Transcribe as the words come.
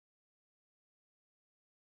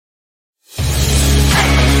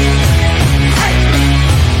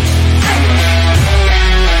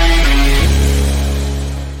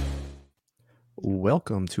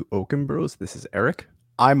welcome to Oaken Bros. This is Eric.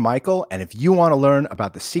 I'm Michael, and if you want to learn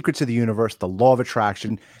about the secrets of the universe, the law of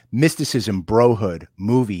attraction, mysticism, brohood,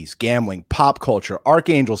 movies, gambling, pop culture,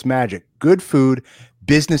 archangels, magic, good food,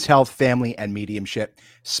 business, health, family, and mediumship,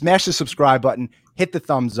 smash the subscribe button, hit the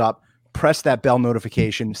thumbs up, press that bell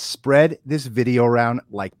notification, spread this video around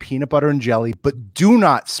like peanut butter and jelly, but do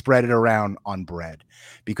not spread it around on bread,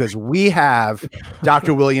 because we have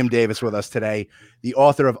Dr. William Davis with us today, the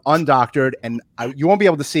author of Undoctored, and you won't be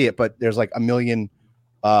able to see it, but there's like a million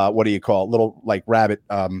what do you call it? Little like rabbit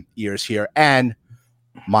ears here. And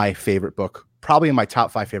my favorite book, probably in my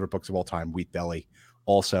top 5 favorite books of all time, Wheat Belly.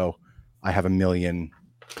 Also, I have a million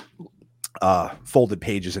folded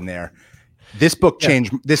pages in there. This book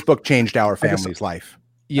changed our family's life.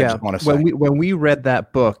 Yeah. When we read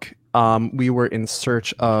that book, we were in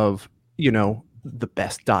search of, the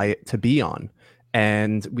best diet to be on.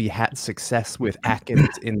 And we had success with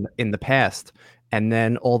Atkins in the past. And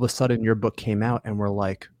then all of a sudden your book came out and we're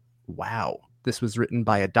like, wow, this was written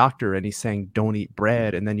by a doctor and he's saying don't eat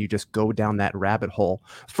bread. And then you just go down that rabbit hole.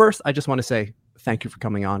 First, I just want to say thank you for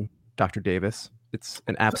coming on, Dr. Davis. It's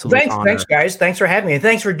an absolute honor. Thanks, guys. Thanks for having me. And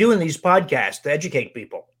thanks for doing these podcasts to educate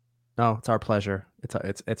people. Oh, it's our pleasure.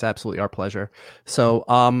 It's absolutely our pleasure. So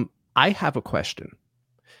I have a question.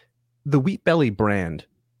 The Wheat Belly brand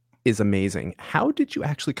is amazing. How did you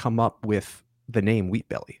actually come up with the name Wheat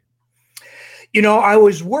Belly? I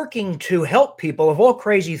was working to help people of all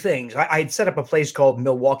crazy things. I had set up a place called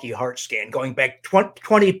Milwaukee Heart Scan going back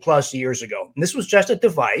 20 plus years ago. And this was just a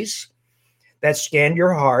device that scanned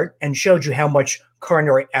your heart and showed you how much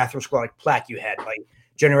coronary atherosclerotic plaque you had by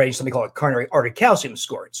generating something called a coronary artery calcium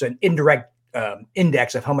score. It's an indirect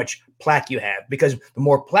index of how much plaque you have, because the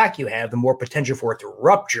more plaque you have, the more potential for it to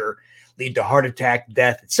rupture, lead to heart attack,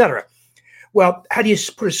 death, etc. Well, how do you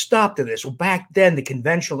put a stop to this? Well, back then, the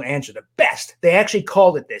conventional answer, the best, they actually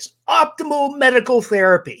called it this, optimal medical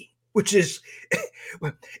therapy, which is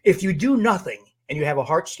if you do nothing and you have a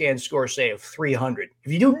heart scan score, say, of 300,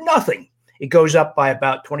 if you do nothing, it goes up by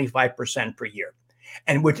about 25% per year.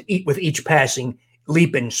 And with each passing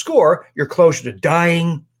leap in score, you're closer to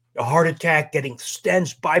dying, a heart attack, getting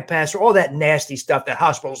stents, bypass, all that nasty stuff that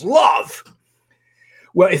hospitals love.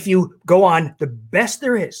 Well, if you go on the best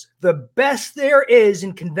there is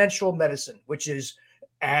in conventional medicine, which is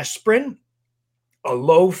aspirin, a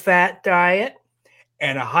low-fat diet,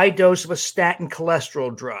 and a high dose of a statin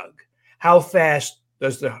cholesterol drug, how fast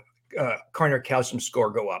does the coronary calcium score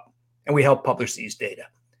go up? And we help publish these data.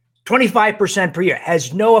 25% per year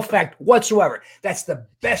has no effect whatsoever. That's the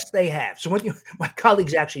best they have. So my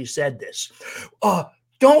colleagues actually said this,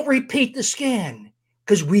 don't repeat the scan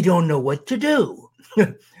because we don't know what to do.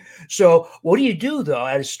 So what do you do, though,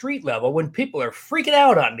 at a street level when people are freaking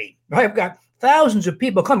out on me? I've got thousands of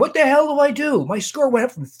people come. What the hell do I do? My score went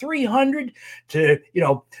up from 300 to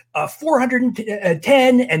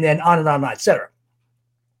 410, and then on and on, et cetera.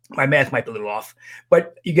 My math might be a little off,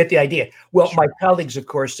 but you get the idea. Well, sure. My colleagues, of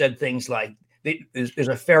course, said things like there's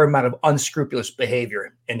a fair amount of unscrupulous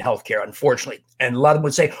behavior in healthcare, unfortunately. And a lot of them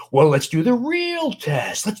would say, well, let's do the real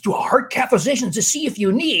test. Let's do a heart catheterization to see if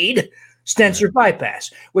you need stents or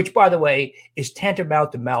bypass, which, by the way, is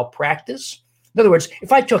tantamount to malpractice. In other words,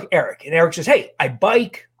 if I took Eric and Eric says, hey, I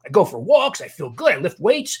bike, I go for walks, I feel good, I lift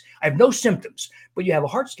weights, I have no symptoms, but you have a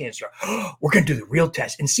heart scan, sir. We're going to do the real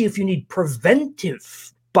test and see if you need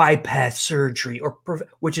preventive bypass surgery,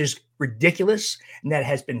 which is ridiculous. And that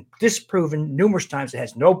has been disproven numerous times. It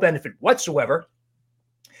has no benefit whatsoever.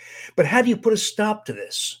 But how do you put a stop to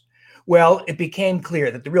this? Well, it became clear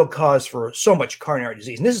that the real cause for so much coronary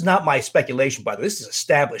disease, and this is not my speculation, by the way, this is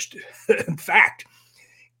established fact,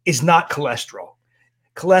 is not cholesterol.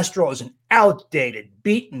 Cholesterol is an outdated,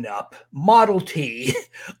 beaten up Model T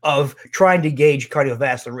of trying to gauge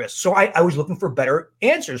cardiovascular risk. So I was looking for better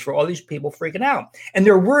answers for all these people freaking out. And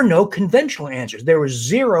there were no conventional answers. There were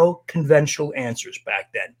zero conventional answers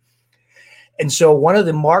back then. And so one of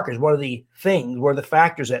the markers, one of the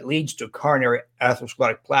factors that leads to coronary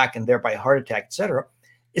atherosclerotic plaque and thereby heart attack, et cetera,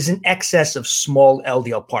 is an excess of small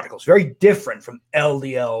LDL particles, very different from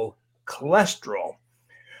LDL cholesterol.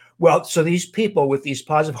 Well, so these people with these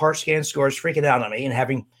positive heart scan scores freaking out on me and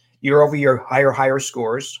having year over year higher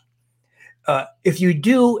scores, if you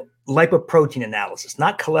do lipoprotein analysis,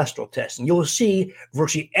 not cholesterol testing, you'll see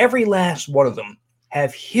virtually every last one of them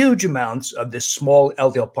have huge amounts of this small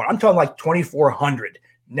LDL particle. I'm talking like 2,400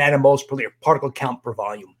 nanomoles per liter, particle count per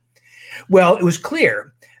volume. Well, it was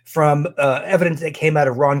clear from evidence that came out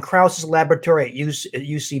of Ron Krause's laboratory at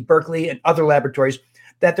UC Berkeley and other laboratories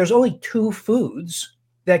that there's only 2 foods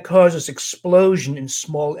that cause this explosion in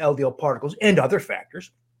small LDL particles and other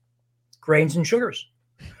factors. grains and sugars.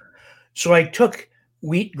 So I took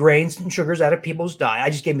wheat, grains, and sugars out of people's diet. I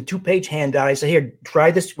just gave them a 2-page handout. I said, here,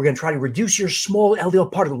 try this. We're going to try to reduce your small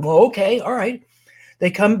LDL particle. Well, okay, all right. They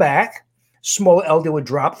come back. Small LDL would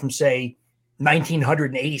drop from, say,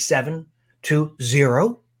 1987 to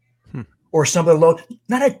 0. Or some of the low,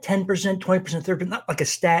 not a 10%, 20%, 30%, not like a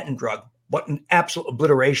statin drug, but an absolute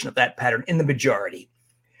obliteration of that pattern in the majority.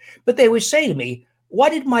 But they would say to me, why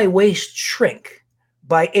did my waist shrink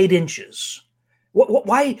by 8 inches?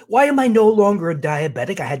 Why am I no longer a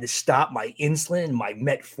diabetic? I had to stop my insulin, my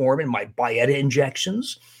metformin, my Byetta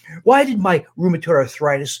injections. Why did my rheumatoid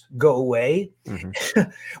arthritis go away? Mm-hmm.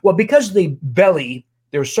 Well, because the belly,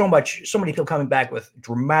 there's so many people coming back with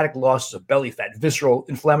dramatic losses of belly fat,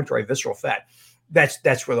 inflammatory visceral fat.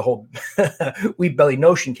 That's where the whole wheat belly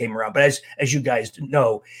notion came around. But as you guys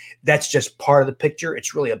know, that's just part of the picture.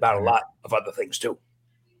 It's really about a lot of other things too.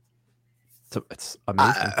 So it's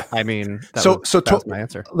amazing. I mean, that was my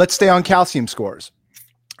answer. Let's stay on calcium scores.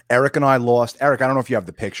 Eric and I lost. Eric, I don't know if you have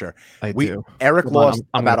the picture. I do. Eric lost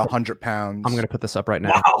about 100 pounds. I'm going to put this up right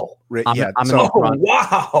now. Wow.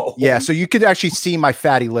 Wow. Yeah. So you could actually see my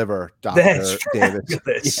fatty liver, Dr. Davis. Yeah.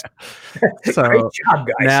 So great job,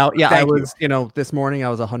 guys. Now, I was, this morning I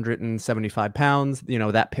was 175 pounds.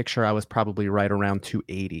 That picture, I was probably right around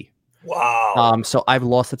 280. Wow. So I've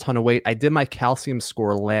lost a ton of weight. I did my calcium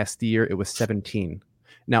score last year. It was 17.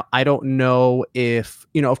 Now, I don't know if,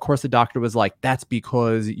 of course the doctor was like, that's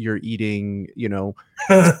because you're eating,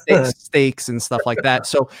 steaks and stuff like that.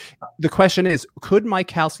 So the question is, could my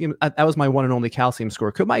calcium, that was my one and only calcium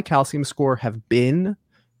score. Could my calcium score have been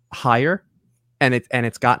higher and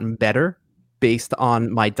it's gotten better based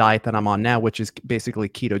on my diet that I'm on now, which is basically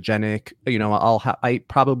ketogenic? I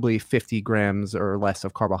probably 50 grams or less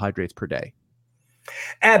of carbohydrates per day.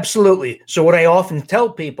 Absolutely. So what I often tell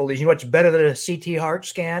people is, what's better than a CT heart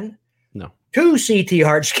scan? No. 2 CT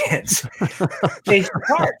heart scans face the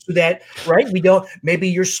heart. So that, right? Maybe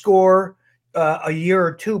your score a year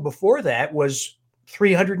or two before that was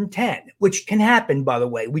 310, which can happen, by the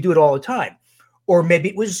way. We do it all the time. Or maybe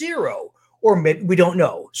it was 0, or maybe we don't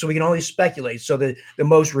know. So we can only speculate. So the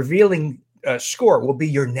most revealing score will be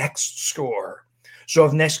your next score. So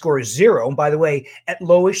if next score is 0, and by the way, at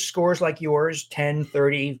lowish scores like yours, 10,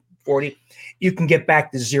 30, 40, you can get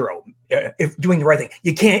back to 0 if doing the right thing.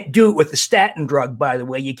 You can't do it with the statin drug, by the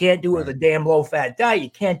way. You can't do it with a damn low-fat diet. You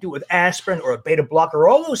can't do it with aspirin or a beta blocker, or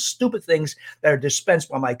all those stupid things that are dispensed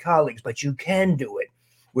by my colleagues. But you can do it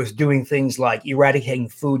with doing things like eradicating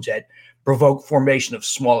foods that provoke formation of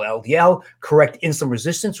small LDL, correct insulin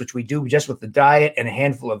resistance, which we do just with the diet and a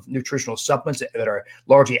handful of nutritional supplements that are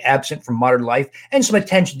largely absent from modern life, and some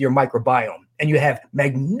attention to your microbiome. And you have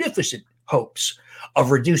magnificent hopes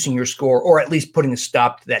of reducing your score, or at least putting a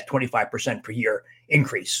stop to that 25% per year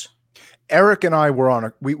increase. Eric and I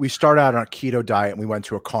were we started out on a keto diet and we went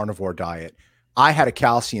to a carnivore diet. I had a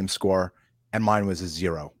calcium score and mine was a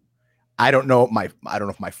 0. I don't know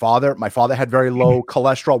if my father had very low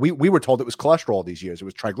cholesterol. We were told it was cholesterol these years. It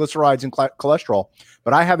was triglycerides and cholesterol,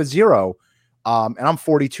 but I have a 0, and I'm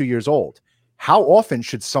 42 years old. How often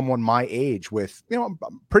should someone my age with, I'm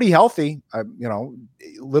pretty healthy,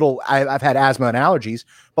 I've had asthma and allergies,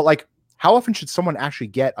 but how often should someone actually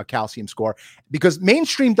get a calcium score? Because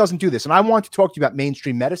mainstream doesn't do this. And I want to talk to you about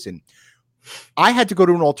mainstream medicine. I had to go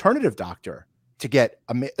to an alternative doctor to get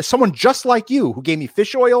someone just like you, who gave me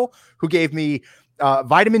fish oil, who gave me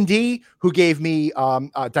vitamin D, who gave me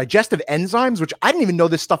digestive enzymes, which I didn't even know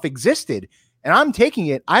this stuff existed. And I'm taking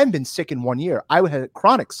it. I haven't been sick in 1 year. I had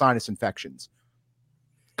chronic sinus infections.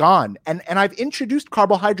 Gone. And I've introduced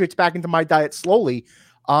carbohydrates back into my diet slowly.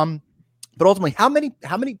 But ultimately, how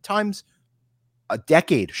many times a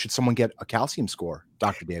decade should someone get a calcium score,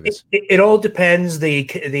 Dr. Davis? It all depends.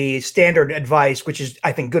 The standard advice, which is,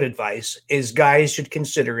 I think, good advice, is guys should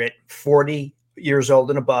consider it 40 years old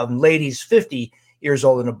and above, and ladies 50 years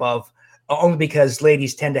old and above, only because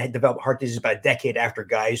ladies tend to develop heart disease about a decade after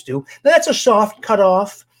guys do. Now, that's a soft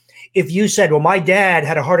cutoff. If you said, well, my dad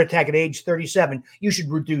had a heart attack at age 37, you should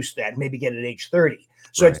reduce that, maybe get it at age 30.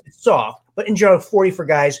 So right. It's soft, but in general, 40 for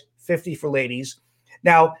guys, 50 for ladies.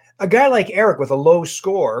 Now, a guy like Eric with a low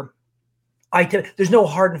score, there's no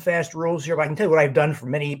hard and fast rules here, but I can tell you what I've done for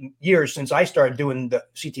many years since I started doing the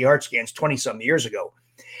CT heart scans 20-something years ago,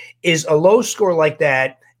 is a low score like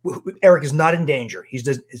that. Eric is not in danger.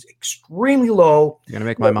 Is extremely low. You're going to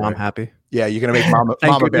make my mom happy. Yeah, you're going to make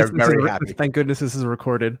Mama Bear very happy. Thank goodness this is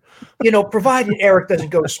recorded. Provided Eric doesn't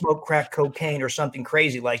go to smoke crack cocaine or something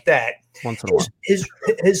crazy like that. Once in a while. His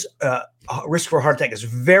risk for a heart attack is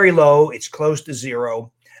very low. It's close to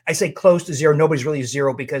 0. I say close to 0. Nobody's really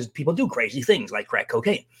 0 because people do crazy things like crack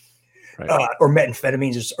cocaine. or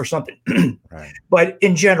methamphetamines or something. Right. But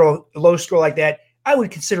in general, a low score like that, I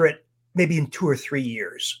would consider it maybe in 2 or 3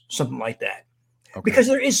 years, something like that. Okay. Because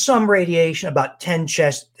there is some radiation, about 10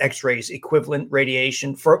 chest x-rays equivalent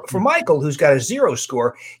radiation. For Michael, who's got a 0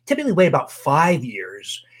 score, typically wait about 5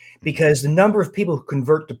 years, because the number of people who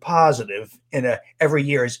convert to positive every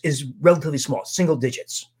year is relatively small, single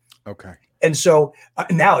digits. Okay. And so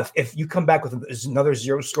now if you come back with another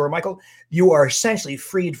 0 score, Michael, you are essentially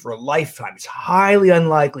freed for a lifetime. It's highly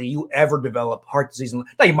unlikely you ever develop heart disease.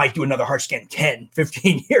 Now you might do another heart scan 10,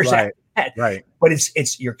 15 years after that, right. but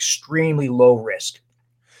you're extremely low risk.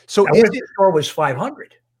 So now, if the score was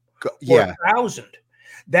 500 or 1,000,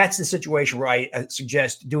 that's the situation where I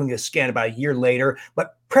suggest doing a scan about a year later,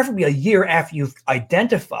 but preferably a year after you've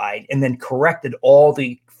identified and then corrected all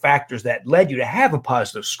the factors that led you to have a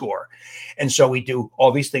positive score. And so we do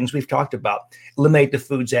all these things we've talked about. Eliminate the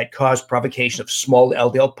foods that cause provocation of small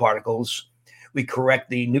LDL particles. We correct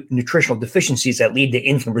the nutritional deficiencies that lead to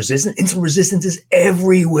insulin resistance. Insulin resistance is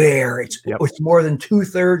everywhere. It's more than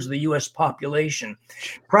 2/3 of the U.S. population,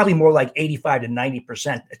 probably more like 85 to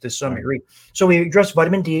 90% to some degree. So we address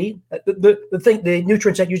vitamin D, the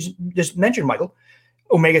nutrients that you just mentioned, Michael,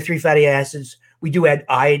 omega-3 fatty acids. We do add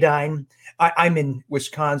iodine. I'm in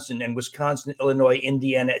Wisconsin, and Wisconsin, Illinois,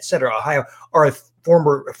 Indiana, et cetera, Ohio are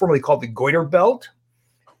formerly called the goiter belt.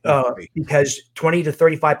 Because 20 to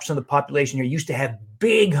 35% of the population here used to have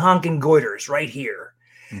big honking goiters right here,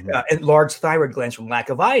 and large thyroid glands from lack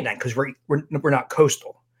of iodine, because we're not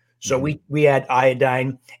coastal. So we add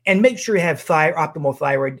iodine and make sure you have optimal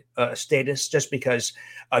thyroid status, just because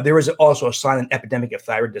there is also a silent epidemic of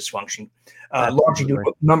thyroid dysfunction, largely due to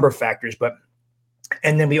a number of factors.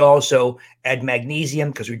 And then we also add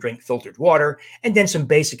magnesium because we drink filtered water, and then some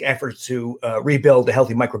basic efforts to rebuild a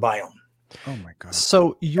healthy microbiome. Oh my God.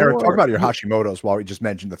 So Eric, talk about your Hashimoto's while we just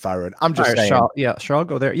mentioned the thyroid. I'm just saying. Sure, I'll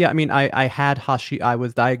go there. Yeah, I mean, I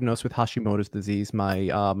was diagnosed with Hashimoto's disease.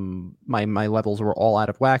 My my levels were all out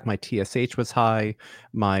of whack. My TSH was high.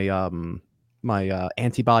 My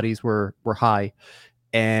antibodies were high.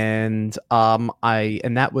 And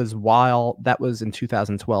that was in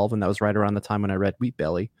 2012, and that was right around the time when I read Wheat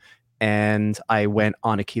Belly, and I went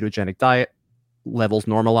on a ketogenic diet. Levels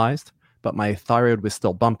normalized, but my thyroid was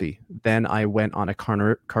still bumpy. Then I went on a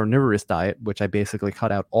carnivorous diet, which I basically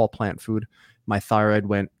cut out all plant food. My thyroid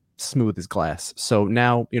went smooth as glass. So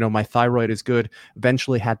now, my thyroid is good.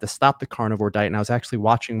 Eventually had to stop the carnivore diet. And I was actually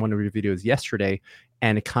watching one of your videos yesterday,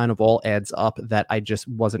 and it kind of all adds up that I just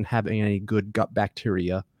wasn't having any good gut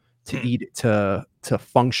bacteria to eat to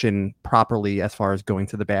function properly as far as going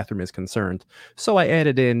to the bathroom is concerned. So I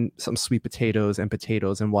added in some sweet potatoes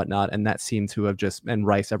and whatnot, and that seemed to have and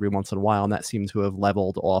rice every once in a while, and that seemed to have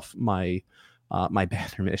leveled off my my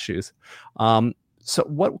bathroom issues. So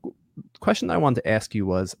what question I wanted to ask you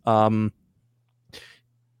was,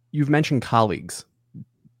 you've mentioned colleagues.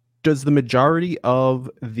 Does the majority of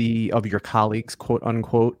your colleagues, quote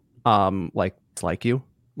unquote, like you?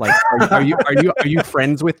 Like, are you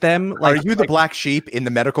friends with them? Like, are you the black sheep in the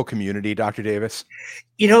medical community, Dr. Davis?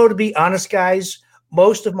 To be honest, guys,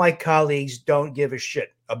 most of my colleagues don't give a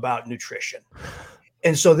shit about nutrition.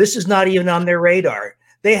 And so this is not even on their radar.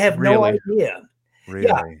 They have no idea. Really?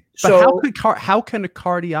 Yeah. But how can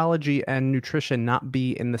cardiology and nutrition not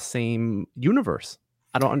be in the same universe?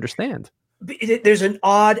 I don't understand. There's an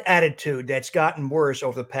odd attitude that's gotten worse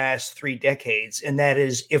over the past 3 decades, and that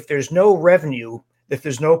is, if there's no revenue, if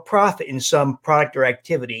there's no profit in some product or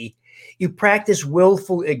activity, you practice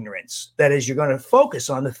willful ignorance. That is, you're going to focus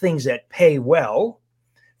on the things that pay well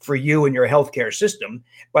for you and your healthcare system.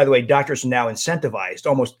 By the way, doctors are now incentivized,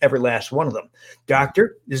 almost every last one of them.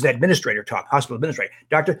 Doctor, this is an administrator talk, hospital administrator.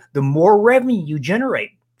 Doctor, the more revenue you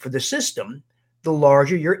generate for the system, the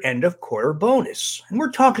larger your end of quarter bonus. And we're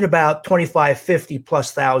talking about $25,000, $50,000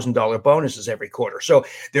 plus bonuses every quarter. So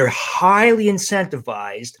they're highly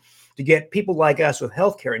incentivized to get people like us with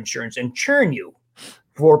healthcare insurance and churn you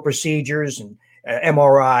for procedures and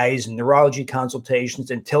MRIs and neurology consultations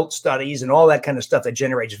and tilt studies and all that kind of stuff that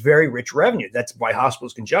generates very rich revenue. That's why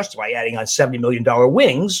hospitals can justify adding on $70 million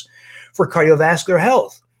wings for cardiovascular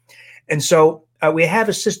health. And so we have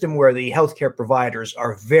a system where the healthcare providers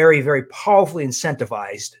are very, very powerfully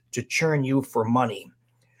incentivized to churn you for money.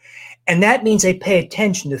 And that means they pay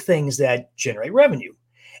attention to things that generate revenue.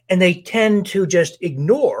 And they tend to just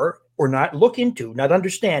ignore or not look into, not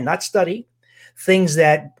understand, not study things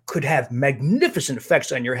that could have magnificent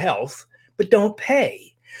effects on your health, but don't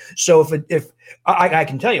pay. So if I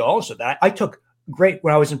can tell you also that I took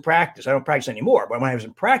when I was in practice, I don't practice anymore, but when I was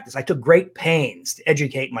in practice, I took great pains to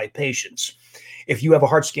educate my patients. If you have a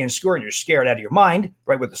heart scan score and you're scared out of your mind,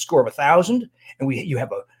 right, with a score of 1,000, and you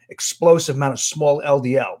have a explosive amount of small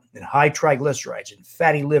LDL and high triglycerides and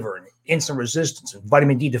fatty liver and insulin resistance and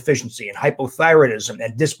vitamin D deficiency and hypothyroidism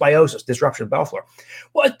and dysbiosis, disruption of bowel flora.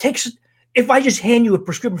 Well, if I just hand you a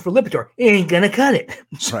prescription for Lipitor, it ain't going to cut it.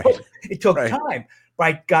 So it took time. But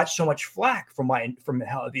I got so much flack from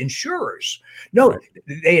the insurers. No,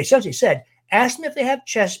 they essentially said, ask them if they have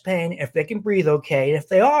chest pain, if they can breathe okay. And if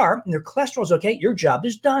they are, and their cholesterol is okay, your job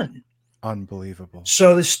is done. Unbelievable.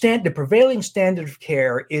 So the prevailing standard of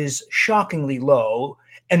care is shockingly low,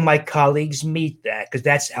 and my colleagues meet that because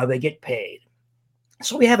that's how they get paid.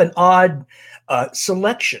 So we have an odd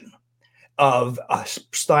selection of a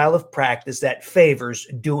style of practice that favors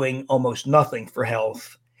doing almost nothing for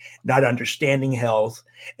health, not understanding health.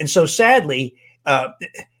 And so sadly, to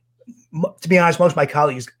be honest, most of my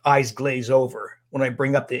colleagues' eyes glaze over when I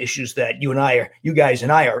bring up the issues that you guys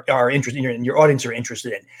and I are interested in, and your audience are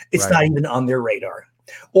interested in. It's not even on their radar.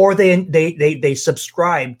 Or they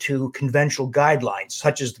subscribe to conventional guidelines,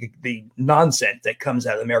 such as the nonsense that comes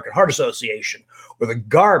out of the American Heart Association, or the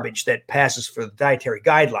garbage that passes for the dietary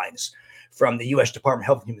guidelines from the U.S. Department of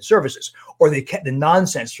Health and Human Services, or the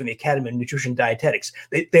nonsense from the Academy of Nutrition and Dietetics.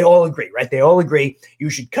 They all agree, right? They all agree you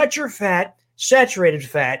should cut your fat, saturated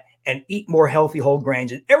fat, and eat more healthy whole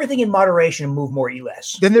grains and everything in moderation and move more, eat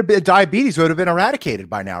less. Then diabetes would have been eradicated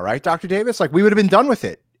by now, right, Dr. Davis? Like, we would have been done with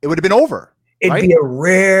it. It would have been over. It'd be a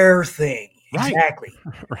rare thing. Right. Exactly.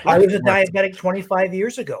 I was a diabetic 25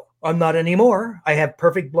 years ago. I'm not anymore. I have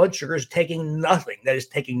perfect blood sugars, taking nothing. That is,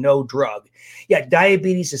 taking no drug. Yeah,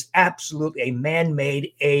 diabetes is absolutely a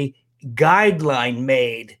man-made, a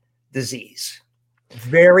guideline-made disease.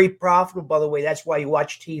 Very profitable, by the way. That's why you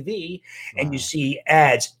watch TV and you see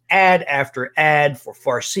ad after ad for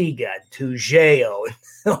Farxiga, Toujeo,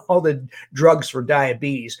 and all the drugs for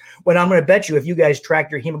diabetes. When I'm going to bet you, if you guys track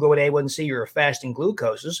your hemoglobin A1C or fasting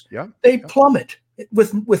glucoses, they plummet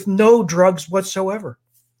with no drugs whatsoever.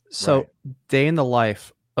 So, day in the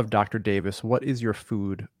life of Dr. Davis, what is your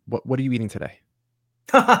food? What are you eating today?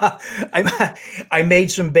 I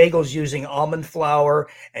made some bagels using almond flour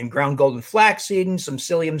and ground golden flaxseed and some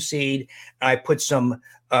psyllium seed. I put some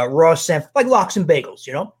raw samp, like lox and bagels,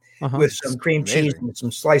 with some cream cheese and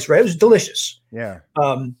some sliced bread. It was delicious. Yeah.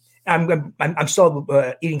 I'm still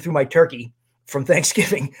eating through my turkey from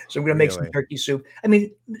Thanksgiving, so I'm going to make some turkey soup. I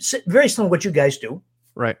mean, very similar to what you guys do.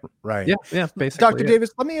 Right. Yeah, basically. Dr.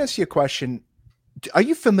 Davis, let me ask you a question. Are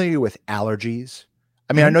you familiar with allergies?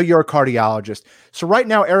 I mean, I know you're a cardiologist. So right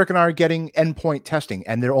now, Eric and I are getting endpoint testing,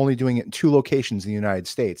 and they're only doing it in 2 locations in the United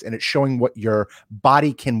States. And it's showing what your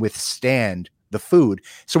body can withstand the food.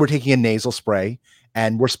 So we're taking a nasal spray,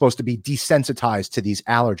 and we're supposed to be desensitized to these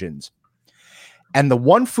allergens. And the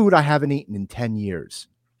one food I haven't eaten in 10 years,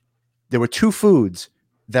 there were 2 foods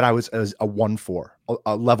that I was a 1 for,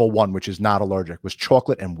 a level 1, which is not allergic, was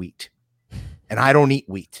chocolate and wheat. And I don't eat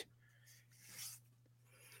wheat.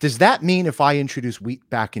 Does that mean if I introduce wheat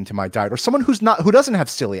back into my diet, or someone who doesn't have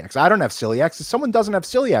celiac, I don't have celiac, if someone doesn't have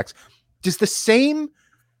celiac, does the same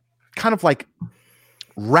kind of like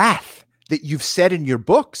wrath that you've said in your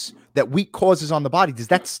books that wheat causes on the body, does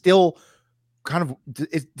that still kind of,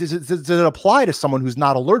 does it apply to someone who's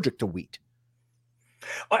not allergic to wheat?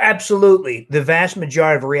 Oh, absolutely. The vast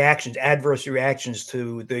majority of adverse reactions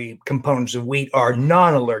to the components of wheat are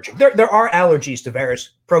non-allergic. There are allergies to various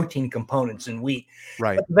protein components in wheat.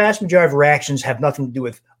 Right. But the vast majority of reactions have nothing to do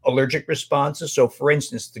with allergic responses. So, for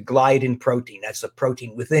instance, the gliadin protein, that's the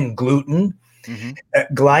protein within gluten.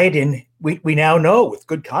 Gliadin, we now know with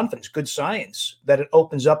good confidence, good science, that it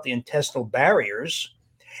opens up the intestinal barriers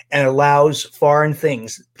and allows foreign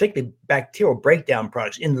things, particularly bacterial breakdown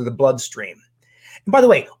products, into the bloodstream. And by the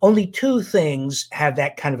way, only 2 things have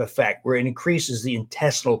that kind of effect, where it increases the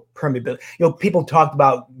intestinal permeability. People talked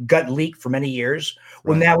about gut leak for many years.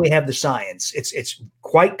 Well, now we have the science. It's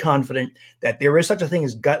quite confident that there is such a thing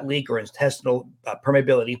as gut leak or intestinal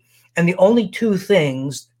permeability. And the only 2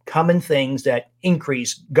 common things that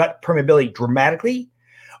increase gut permeability dramatically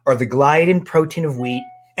are the gliadin protein of wheat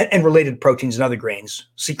and related proteins in other grains,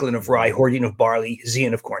 secalin of rye, hordein of barley,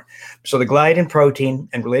 zein of corn. So the gliadin protein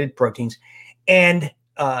and related proteins, and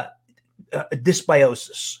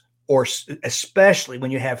dysbiosis, or especially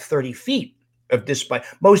when you have 30 feet of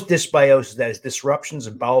most dysbiosis, that is disruptions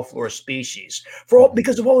of bowel flora species,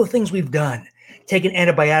 because of all the things we've done, taking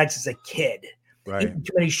antibiotics as a kid, eating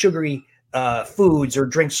too many sugary foods, or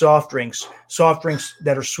drink soft drinks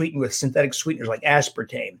that are sweetened with synthetic sweeteners like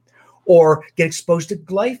aspartame, or get exposed to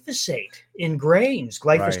glyphosate in grains.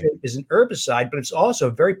 Glyphosate is an herbicide, but it's also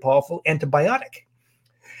a very powerful antibiotic.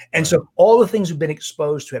 And so all the things we've been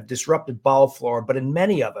exposed to have disrupted bowel flora, but in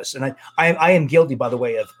many of us, and I am guilty, by the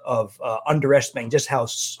way, of underestimating just how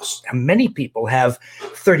many people have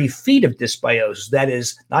 30 feet of dysbiosis. That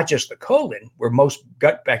is not just the colon, where most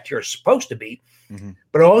gut bacteria are supposed to be,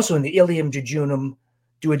 but also in the ileum, jejunum,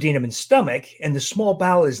 duodenum, and stomach. And the small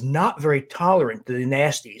bowel is not very tolerant to the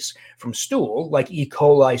nasties from stool, like E.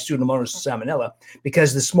 coli, Pseudomonas, and Salmonella,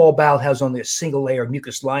 because the small bowel has only a single layer of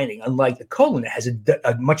mucus lining, unlike the colon that has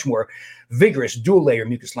a much more vigorous dual layer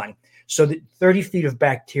mucus lining. So that 30 feet of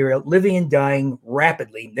bacteria living and dying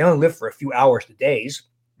rapidly. They only live for a few hours to days,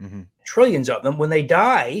 trillions of them. When they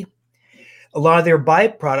die, a lot of their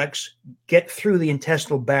byproducts get through the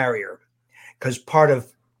intestinal barrier, because part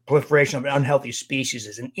of proliferation of an unhealthy species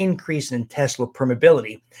is an increase in intestinal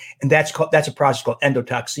permeability, and that's a process called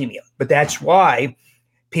endotoxemia. But that's why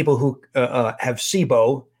people who have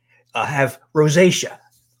SIBO have rosacea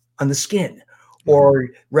on the skin, or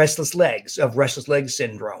restless legs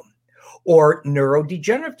syndrome, or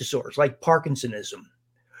neurodegenerative disorders like Parkinsonism,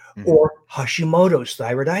 or Hashimoto's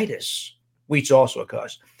thyroiditis. Wheat's also a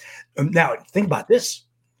cause. Now think about this: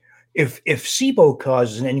 if SIBO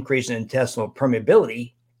causes an increase in intestinal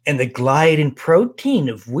permeability, and the gliadin protein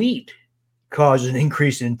of wheat causes an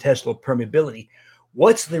increase in intestinal permeability,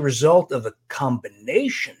 what's the result of the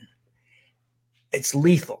combination? It's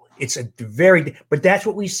lethal. It's but that's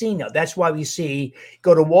what we see now. That's why we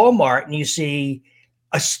go to Walmart and you see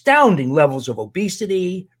astounding levels of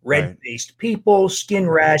obesity, red-faced people, skin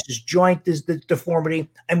rashes, joint deformity.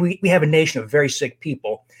 And we have a nation of very sick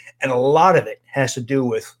people. And a lot of it has to do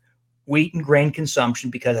with wheat and grain consumption,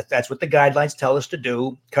 because that's what the guidelines tell us to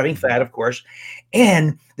do, cutting fat, of course,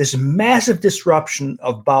 and this massive disruption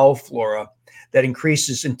of bowel flora that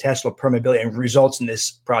increases intestinal permeability and results in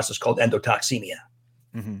this process called endotoxemia.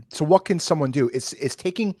 So what can someone do? It's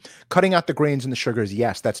cutting out the grains and the sugars.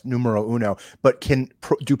 Yes, that's numero uno. But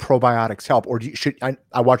do probiotics help, or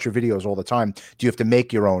I watch your videos all the time? Do you have to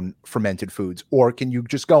make your own fermented foods, or can you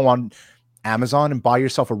just go on Amazon and buy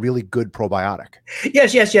yourself a really good probiotic?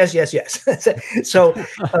 Yes. So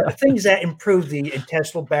things that improve the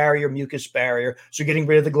intestinal barrier, mucus barrier. So getting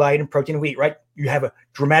rid of the gliadin protein of wheat, right? You have a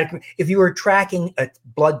dramatic, if you were tracking a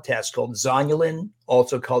blood test called zonulin,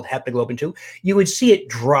 also called haptoglobin 2, you would see it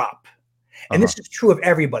drop. And this is true of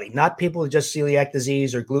everybody, not people with just celiac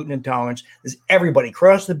disease or gluten intolerance. This is everybody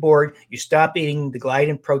across the board. You stop eating the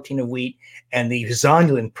gliadin protein of wheat and the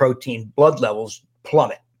zonulin protein blood levels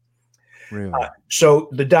plummet. Really? So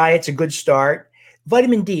the diet's a good start.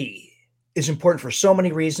 Vitamin D is important for so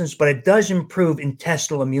many reasons, but it does improve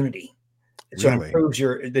intestinal immunity. So it improves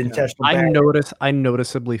the intestinal barrier. I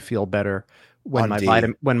noticeably feel better when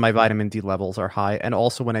my vitamin D levels are high, and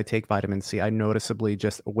also when I take vitamin C, I noticeably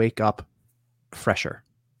just wake up fresher.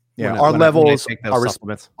 Yeah, our levels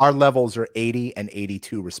are 80 and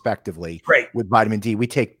 82 respectively. Great. With vitamin D.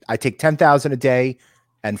 I take 10,000 a day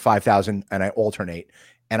and 5,000, and I alternate.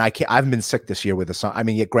 And I haven't been sick this year with the sun. I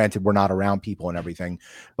mean, yet granted, we're not around people and everything,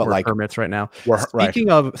 but we're hermits right now.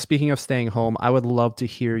 Speaking of staying home, I would love to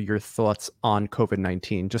hear your thoughts on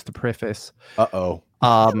COVID-19. Just to preface.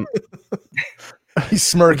 He's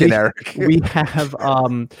smirking, Eric. We have,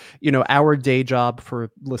 our day job, for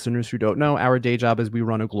listeners who don't know, our day job is we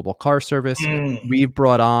run a global car service. We've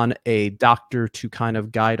brought on a doctor to kind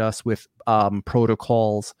of guide us with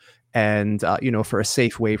protocols and, for a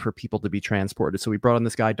safe way for people to be transported. So we brought on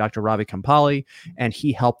this guy, Dr. Ravi Kampali, and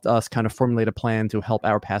he helped us kind of formulate a plan to help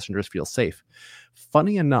our passengers feel safe.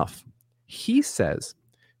 Funny enough, he says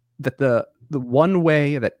that the one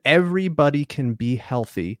way that everybody can be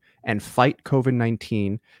healthy and fight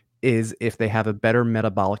COVID-19 is if they have a better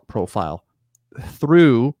metabolic profile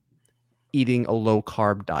through eating a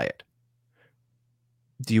low-carb diet.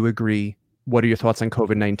 Do you agree? What are your thoughts on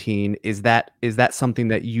COVID-19? Is that something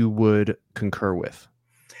that you would concur with?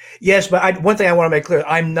 Yes, but one thing I want to make clear,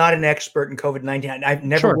 I'm not an expert in COVID-19. I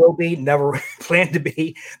never will be, never plan to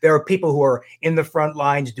be. There are people who are in the front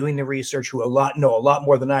lines doing the research who know a lot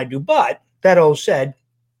more than I do. But that all said,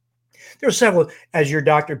 there are several, as your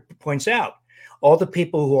doctor points out, all the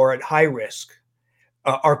people who are at high risk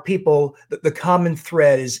are people, the common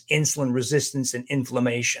thread is insulin resistance and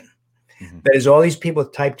inflammation. That is, all these people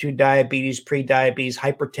with type 2 diabetes, pre-diabetes,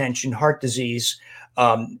 hypertension, heart disease,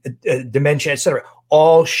 dementia, etc.,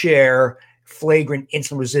 all share flagrant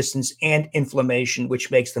insulin resistance and inflammation,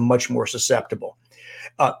 which makes them much more susceptible.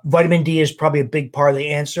 Vitamin D is probably a big part of the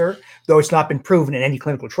answer, though it's not been proven in any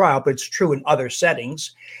clinical trial, but it's true in other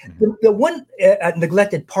settings. The one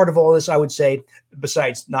neglected part of all this, I would say,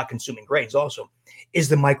 besides not consuming grains also, is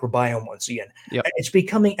the microbiome once again. Yep. It's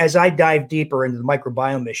becoming, as I dive deeper into the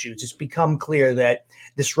microbiome issues, it's become clear that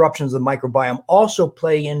disruptions of the microbiome also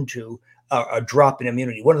play into a drop in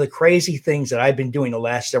immunity. One of the crazy things that I've been doing the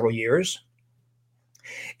last several years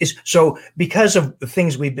is, so because of the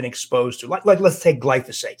things we've been exposed to, like let's take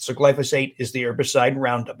glyphosate. So glyphosate is the herbicide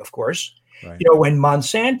Roundup, of course. Right. You know, when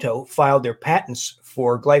Monsanto filed their patents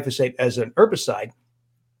for glyphosate as an herbicide,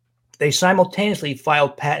 they simultaneously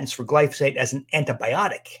filed patents for glyphosate as an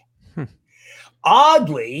antibiotic.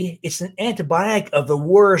 Oddly, it's an antibiotic of the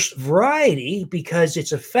worst variety because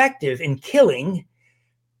it's effective in killing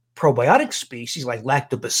probiotic species like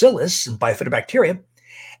lactobacillus and bifidobacteria,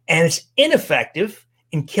 and it's ineffective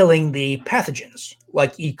in killing the pathogens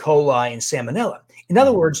like E. coli and salmonella. In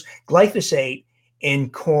other words, glyphosate in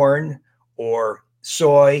corn or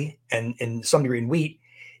soy and in some degree in wheat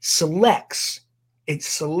selects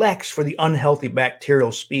for the unhealthy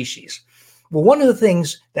bacterial species. Well, one of the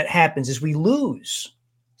things that happens is we lose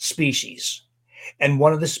species. And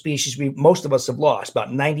one of the species most of us have lost, about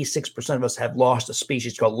 96% of us have lost a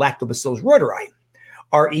species called Lactobacillus reuteri,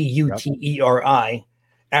 Reuteri,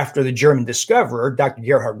 after the German discoverer, Dr.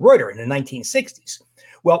 Gerhard Reuter, in the 1960s.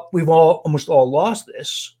 Well, we've almost all lost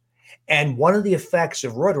this. And one of the effects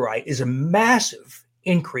of Reuteri is a massive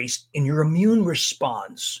increase in your immune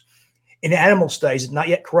response. In animal studies, not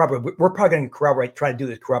yet corroborated. We're probably going to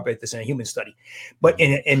corroborate this in a human study. But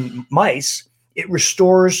in mice, it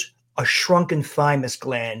restores a shrunken thymus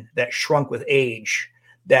gland that shrunk with age,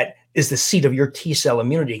 that is the seat of your T cell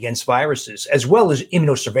immunity against viruses, as well as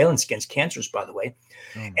immunosurveillance against cancers, by the way.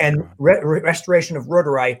 And restoration of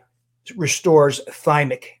Reuteri restores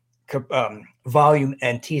thymic volume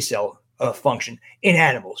and T cell function in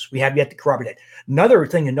animals. We have yet to corroborate that. Another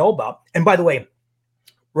thing to know about, and by the way,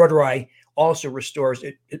 Reuteri also restores,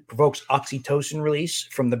 it provokes oxytocin release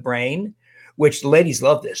from the brain, which the ladies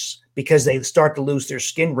love this because they start to lose their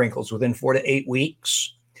skin wrinkles within 4 to 8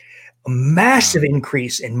 weeks. A massive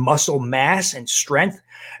increase in muscle mass and strength.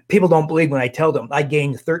 People don't believe when I tell them I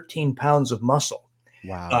gained 13 pounds of muscle.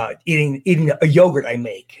 Wow. Eating a yogurt I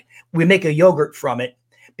make. We make a yogurt from it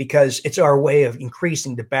because it's our way of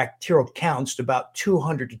increasing the bacterial counts to about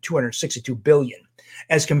 200 to 262 billion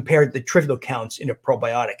as compared to the trivial counts in a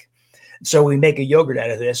probiotic. So we make a yogurt out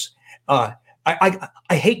of this. I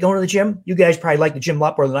hate going to the gym. You guys probably like the gym a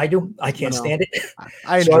lot more than I do. I can't stand it.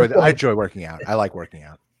 I enjoy working out. I like working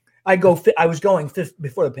out. I was going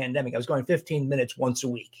before the pandemic. I was going 15 minutes once a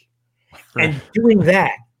week. And doing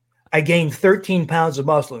that, I gained 13 pounds of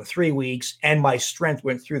muscle in 3 weeks, and my strength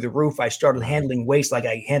went through the roof. I started handling weights like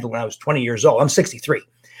I handled when I was 20 years old. I'm 63.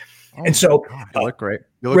 And so you look great.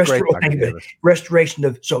 You look great, Dr. Davis. Restoration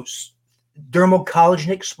of dermal collagen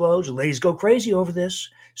explodes. The ladies go crazy over this.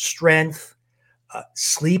 Strength.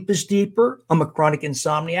 Sleep is deeper. I'm a chronic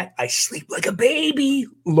insomniac. I sleep like a baby.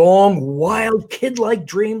 Long, wild, kid-like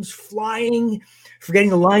dreams, flying, forgetting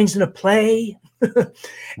the lines in a play.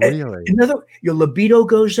 Really? Your libido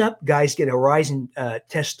goes up. Guys get a rise in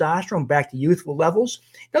testosterone back to youthful levels.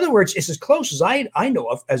 In other words, it's as close as I know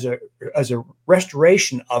of as a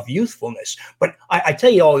restoration of youthfulness. But I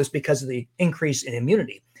tell you all this because of the increase in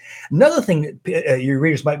immunity. Another thing that your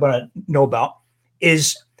readers might want to know about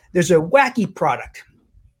is there's a wacky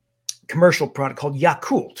commercial product called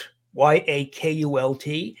Yakult,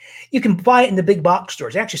 Yakult. You can buy it in the big box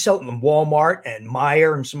stores. They actually sell it in Walmart and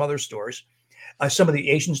Meijer and some other stores, some of the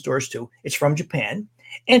Asian stores too. It's from Japan,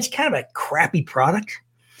 and it's kind of a crappy product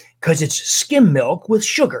because it's skim milk with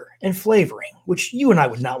sugar and flavoring, which you and I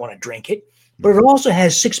would not want to drink it. But it also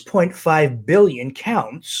has 6.5 billion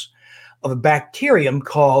counts of a bacterium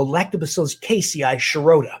called Lactobacillus casei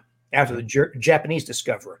shirota, after the Japanese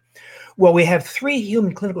discoverer. Well, we have 3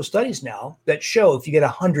 human clinical studies now that show if you get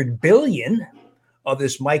 100 billion of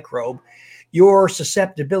this microbe, your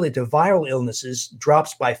susceptibility to viral illnesses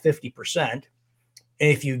drops by 50%. And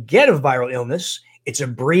if you get a viral illness, it's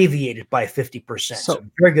abbreviated by 50%. So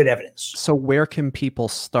very good evidence. So where can people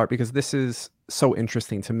start? Because this is so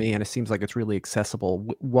interesting to me and it seems like it's really accessible.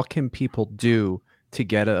 What can people do to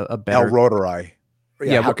get a better Reuteri?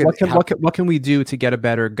 Yeah, what can we do to get a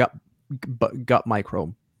better gut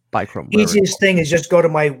microbe? Easiest thing is just go to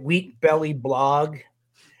my Wheat Belly blog,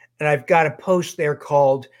 and I've got a post there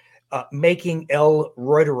called "Making L.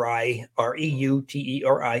 reuteri"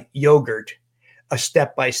 Reuteri yogurt, a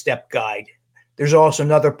step-by-step guide. There's also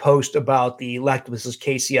another post about the Lactobacillus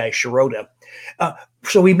casei shirota.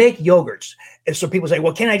 So we make yogurts, and so people say,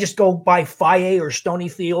 "Well, can I just go buy Fage or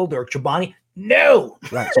Stonyfield or Chobani?" No.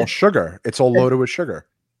 Right. It's all sugar. It's all loaded with sugar.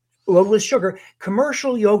 Loaded with sugar.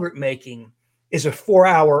 Commercial yogurt making is a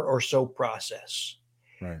 4-hour or so process.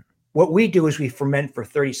 Right. What we do is we ferment for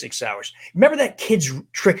 36 hours. Remember that kid's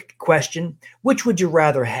trick question? Which would you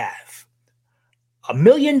rather have? $1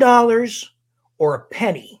 million or a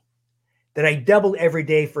penny that I double every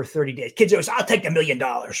day for 30 days? Kids always, I'll take $1 million,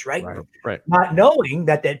 right? Right. Not knowing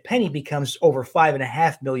that penny becomes over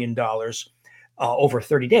 $5.5 million over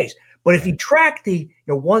 30 days. But if you track the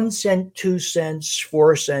 1 cent, 2 cents,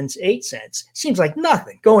 4 cents, 8 cents, seems like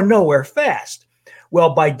nothing, going nowhere fast.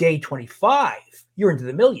 Well, by day 25, you're into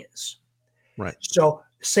the millions. Right. So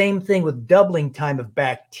same thing with doubling time of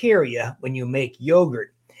bacteria when you make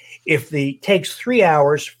yogurt. If it takes 3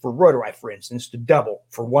 hours for Reuteri, for instance, to double,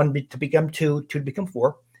 for 1 to become 2, 2 to become 4,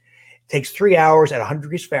 it takes 3 hours at 100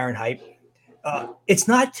 degrees Fahrenheit. It's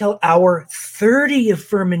not till hour 30 of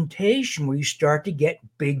fermentation where you start to get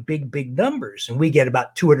big numbers. And we get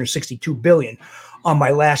about 262 billion on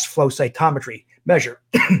my last flow cytometry measure.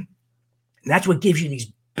 And that's what gives you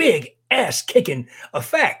these big ass kicking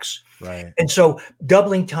effects. Right. And so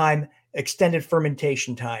doubling time, extended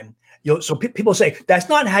fermentation time. So people say, that's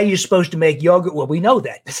not how you're supposed to make yogurt. Well, we know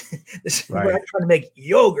that. Right. We're not trying to make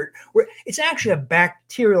yogurt. It's actually a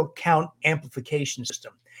bacterial count amplification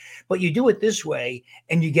system. But you do it this way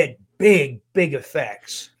and you get big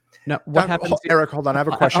effects. Now, what happens? Eric, hold on. I have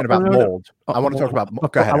a question about mold. I want to talk about.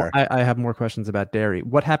 Go ahead, Eric. I have more questions about dairy.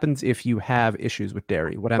 What happens if you have issues with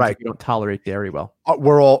dairy? What happens if you don't tolerate dairy well?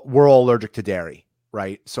 We're all allergic to dairy,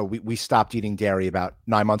 right? So we stopped eating dairy about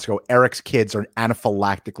 9 months ago. Eric's kids are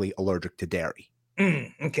anaphylactically allergic to dairy.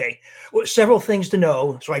 Okay. Well, several things to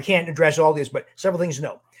know. So I can't address all this, but several things to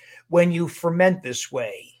know. When you ferment this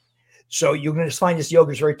way, so you're going to find this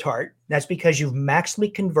yogurt is very tart. That's because you've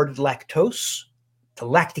maximally converted lactose to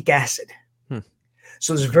lactic acid.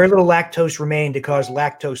 So there's very little lactose remaining to cause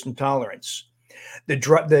lactose intolerance.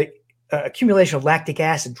 The accumulation of lactic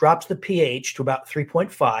acid drops the pH to about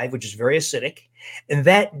 3.5, which is very acidic. And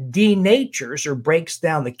that denatures or breaks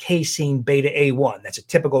down the casein beta A1. That's a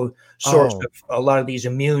typical source of a lot of these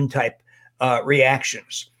immune type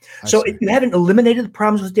reactions. So you haven't eliminated the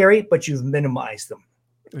problems with dairy, but you've minimized them.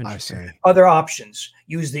 I see. Other options: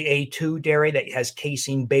 use the A2 dairy that has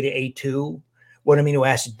casein beta A2, one amino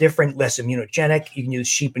acid different, less immunogenic. You can use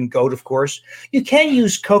sheep and goat, of course. You can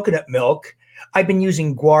use coconut milk. I've been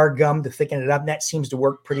using guar gum to thicken it up, and that seems to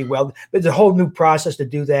work pretty well. There's a whole new process to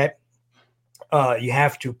do that. You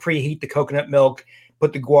have to preheat the coconut milk,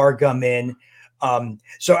 put the guar gum in.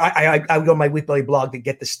 So I would go on my Wheatbelly blog to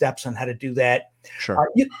get the steps on how to do that. Sure.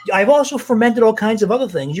 I've also fermented all kinds of other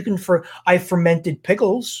things. I fermented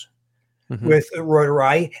pickles with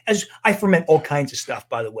Reuteri. As I ferment all kinds of stuff,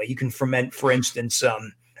 by the way. You can ferment, for instance,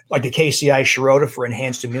 like the KCI Shirota for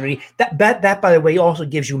enhanced immunity. That, by the way, also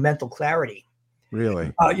gives you mental clarity.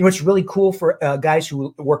 Really? What's really cool for guys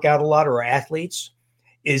who work out a lot or are athletes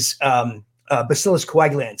is Bacillus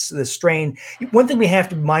coagulans, the strain. One thing we have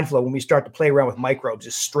to be mindful of when we start to play around with microbes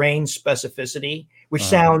is strain specificity, which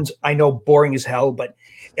sounds, I know, boring as hell, but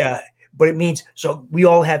it means, so we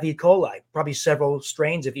all have E. coli, probably several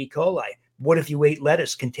strains of E. coli. What if you ate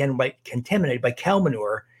lettuce contaminated by cow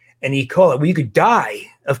manure and E. coli? Well, you could die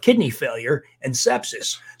of kidney failure and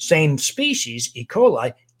sepsis. Same species, E.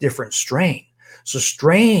 coli, different strain. So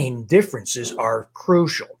strain differences are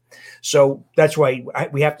crucial. So that's why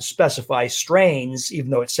we have to specify strains, even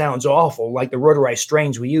though it sounds awful, like the Reuteri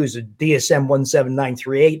strains we use, the DSM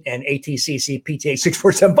 17938 and ATCC PTA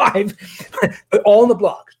 6475, all in the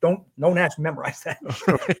blog. No one has to memorize that.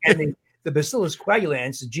 And the Bacillus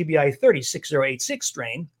coagulans, the GBI 306086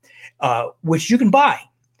 strain, which you can buy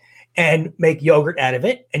and make yogurt out of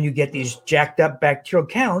it, and you get these jacked up bacterial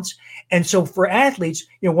counts. And so for athletes,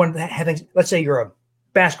 let's say you're a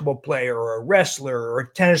basketball player or a wrestler or a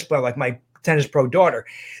tennis player, like my tennis pro daughter,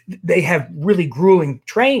 they have really grueling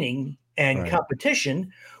training and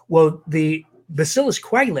competition. Well, the Bacillus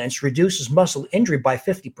coagulans reduces muscle injury by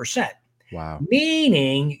 50%. Wow.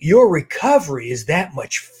 Meaning your recovery is that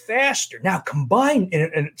much faster. Now combine,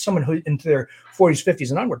 and someone who into their 40s, 50s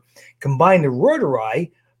and onward, combine the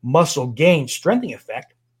Reuteri muscle gain strengthening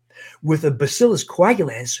effect with the Bacillus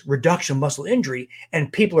coagulans reduction of muscle injury.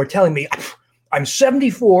 And people are telling me, I'm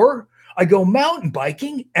 74. I go mountain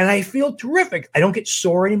biking and I feel terrific. I don't get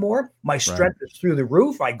sore anymore. My strength is through the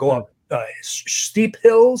roof. I go up steep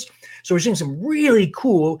hills. So we're seeing some really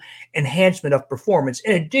cool enhancement of performance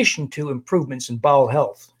in addition to improvements in bowel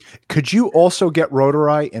health. Could you also get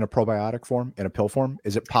Reuteri in a probiotic form, in a pill form?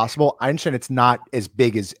 Is it possible? I understand it's not as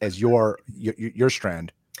big as your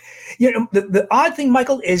strand. The odd thing,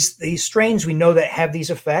 Michael, is the strains we know that have these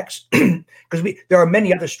effects because there are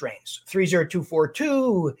many other strains,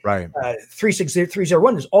 30242, Right.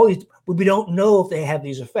 360301. There's all these, but we don't know if they have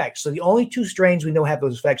these effects. So the only two strains we know have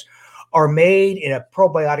those effects are made in a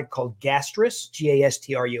probiotic called Gastrus,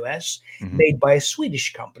 Gastrus, made by a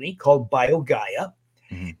Swedish company called BioGaia.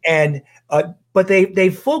 And but they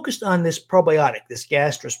focused on this probiotic, this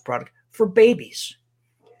Gastrus product, for babies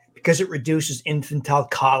because it reduces infantile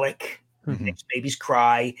colic, makes babies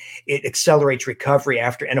cry. It accelerates recovery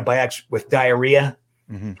after antibiotics with diarrhea.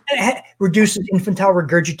 And it reduces infantile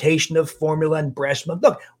regurgitation of formula and breast milk.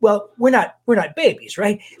 Look, well, we're not babies,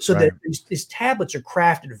 right? So that these tablets are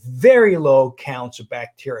crafted at very low counts of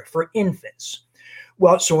bacteria for infants.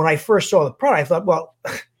 Well, so when I first saw the product, I thought, well,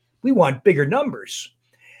 we want bigger numbers.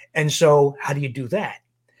 And so how do you do that?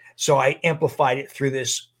 So I amplified it through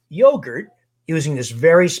this yogurt using this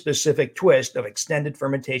very specific twist of extended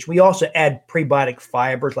fermentation. We also add prebiotic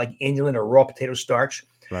fibers like inulin or raw potato starch,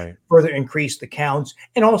 further increase the counts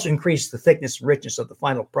and also increase the thickness and richness of the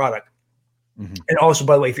final product. And also,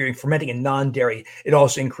 by the way, if you're fermenting in non-dairy, it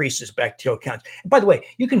also increases bacterial counts. And by the way,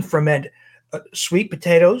 you can ferment sweet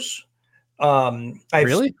potatoes.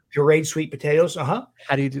 Really? Pureed sweet potatoes. How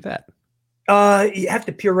do you do that? You have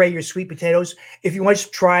to puree your sweet potatoes. If you want to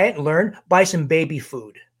try it and learn, buy some baby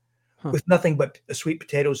food with nothing but sweet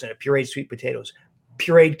potatoes and pureed sweet potatoes.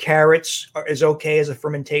 Pureed carrots is okay as a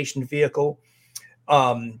fermentation vehicle.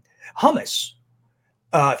 Hummus,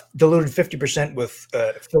 diluted 50% with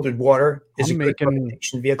filtered water, is a good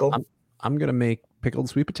fermentation vehicle. I'm gonna make pickled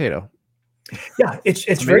sweet potato. Yeah,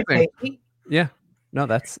 it's very tasty. Yeah. No,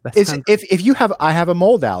 that's if you have I have a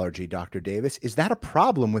mold allergy, Dr. Davis, is that a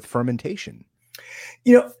problem with fermentation?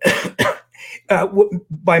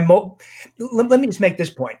 By mold, let me just make this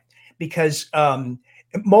point because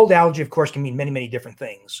mold allergy, of course, can mean many, many different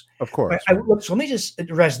things. Of course. So let me just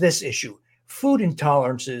address this issue: food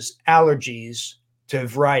intolerances, allergies to a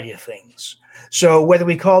variety of things. So whether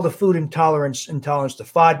we call the food intolerance to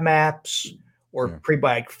FODMAPs or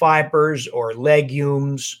prebiotic fibers or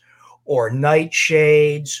legumes, or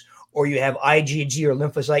nightshades, or you have IgG or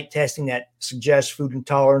lymphocyte testing that suggests food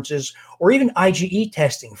intolerances, or even IgE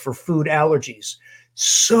testing for food allergies.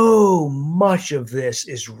 So much of this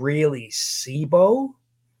is really SIBO.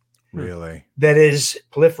 Really? That is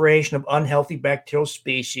proliferation of unhealthy bacterial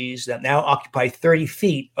species that now occupy 30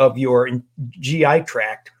 feet of your GI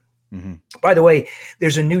tract. By the way,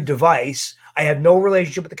 there's a new device. I have no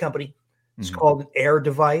relationship with the company. It's called an Air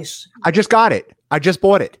device. I just got it. I just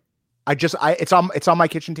bought it. It's on my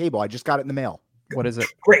kitchen table. I just got it in the mail. What is it?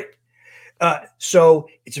 Great. So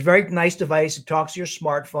it's a very nice device. It talks to your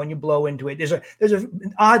smartphone. You blow into it. There's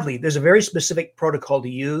a very specific protocol to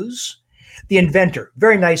use. The inventor,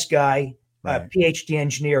 very nice guy, PhD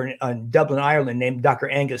engineer in Dublin, Ireland, named Dr.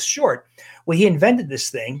 Angus Short. Well, he invented this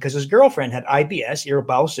thing because his girlfriend had IBS, irritable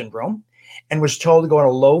bowel syndrome, and was told to go on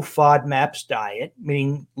a low FODMAPs diet,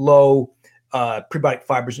 meaning low prebiotic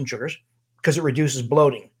fibers and sugars, because it reduces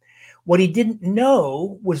bloating. What he didn't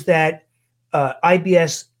know was that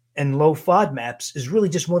IBS and low FODMAPs is really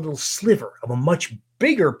just one little sliver of a much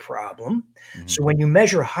bigger problem. So when you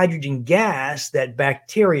measure hydrogen gas that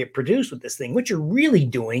bacteria produce with this thing, what you're really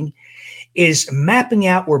doing is mapping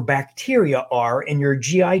out where bacteria are in your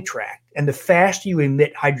GI tract. And the faster you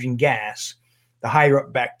emit hydrogen gas, the higher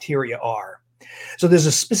up bacteria are. So there's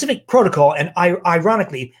a specific protocol, and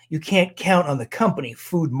ironically, you can't count on the company,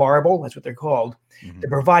 Food Marble, that's what they're called, to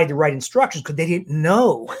provide the right instructions because they didn't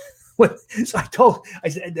know. So I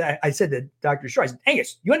said to Dr. Short, I said,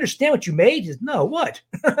 Angus, you understand what you made? He said, no, what?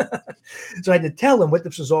 So I had to tell him what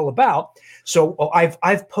this was all about. So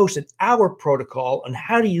I've posted our protocol on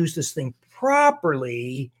how to use this thing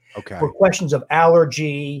properly for questions of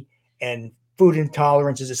allergy and food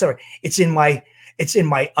intolerances, etc. It's in my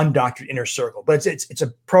Undoctored Inner Circle, but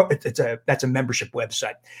that's a membership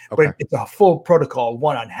website. But it's a full protocol,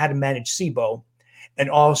 one on how to manage SIBO, and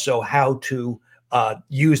also how to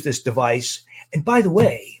use this device. And by the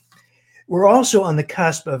way, we're also on the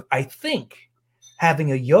cusp of, I think,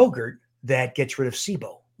 having a yogurt that gets rid of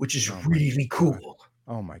SIBO, which is really cool.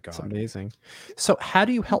 Oh my God. It's amazing. So how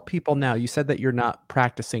do you help people now? You said that you're not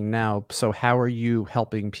practicing now. So how are you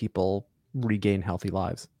helping people regain healthy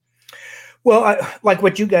lives? Well, like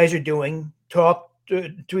what you guys are doing, talk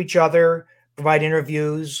to each other, provide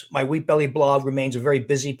interviews. My Wheat Belly blog remains a very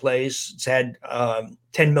busy place. It's had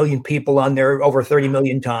 10 million people on there over 30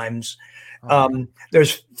 million times.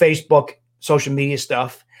 There's Facebook, social media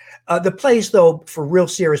stuff. The place, though, for real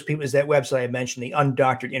serious people is that website I mentioned, the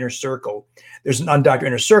Undoctored Inner Circle. There's an Undoctored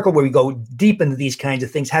Inner Circle where we go deep into these kinds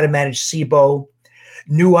of things, how to manage SIBO.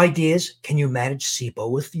 New ideas. Can you manage SIBO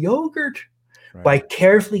with yogurt? Right. By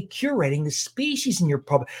carefully curating the species in your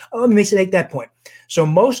probiotic. Let me make that point. So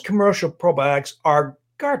most commercial probiotics are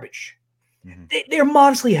garbage. They're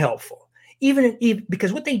modestly helpful, even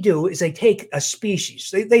because what they do is they take a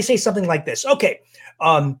species. They say something like this. Okay,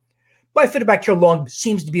 Bifidobacterial long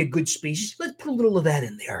seems to be a good species. Let's put a little of that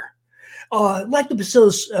in there.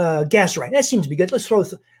 Lactobacillus gasseri, that seems to be good. Let's throw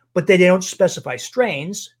but they don't specify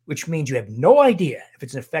strains, which means you have no idea if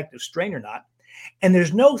it's an effective strain or not. And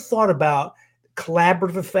there's no thought about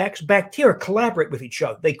collaborative effects. Bacteria collaborate with each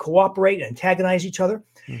other. They cooperate and antagonize each other.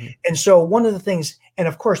 And so one of the things, and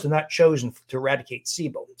of course, they're not chosen to eradicate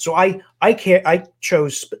SIBO. So I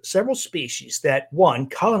chose several species that, one,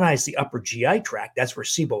 colonize the upper GI tract. That's where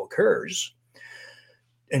SIBO occurs.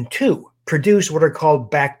 And two, produce what are called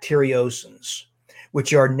bacteriocins,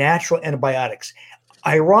 which are natural antibiotics.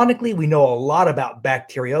 Ironically, we know a lot about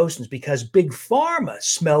bacteriocins because Big Pharma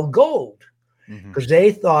smelled gold because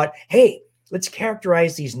they thought, hey, let's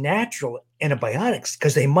characterize these natural antibiotics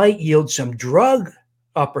because they might yield some drug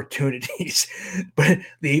opportunities. but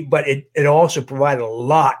it also provided a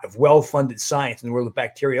lot of well-funded science in the world of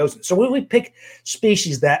bacteriocins. So when we pick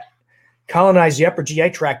species that colonize the upper GI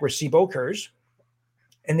tract where SIBO occurs,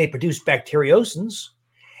 and they produce bacteriocins,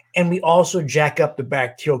 and we also jack up the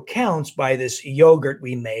bacterial counts by this yogurt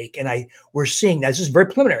we make. And we're seeing, now this is very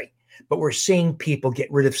preliminary, but we're seeing people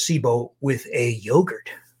get rid of SIBO with a yogurt.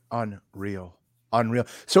 Unreal.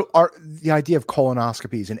 So the idea of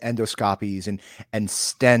colonoscopies and endoscopies and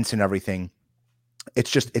stents and everything,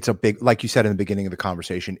 it's a big, like you said in the beginning of the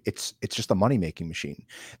conversation, it's just a money-making machine.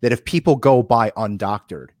 That if people go buy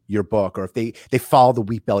Undoctored, your book, or if they follow the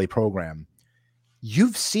Wheat Belly program,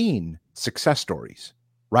 you've seen success stories,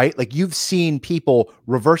 right? Like you've seen people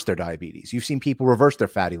reverse their diabetes. You've seen people reverse their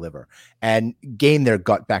fatty liver and gain their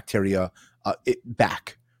gut bacteria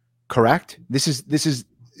back. Correct? This is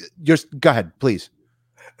just go ahead, please.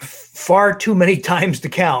 Far too many times to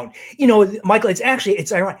count. Michael,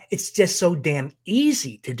 it's ironic. It's just so damn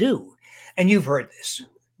easy to do. And you've heard this.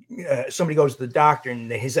 Somebody goes to the doctor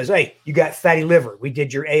and he says, hey, you got fatty liver. We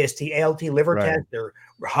did your AST, ALT liver test. They're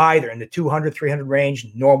high. They're in the 200, 300 range.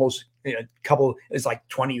 Normals, couple is like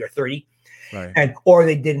 20 or 30. Right. Or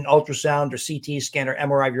they did an ultrasound or CT scan or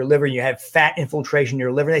MRI of your liver and you have fat infiltration in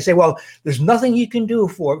your liver. And they say, well, there's nothing you can do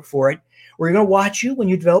for it. We're going to watch you when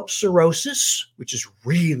you develop cirrhosis, which is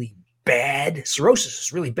really bad. Cirrhosis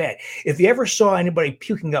is really bad. If you ever saw anybody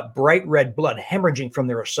puking up bright red blood, hemorrhaging from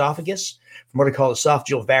their esophagus, from what I call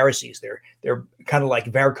esophageal varices, they're kind of like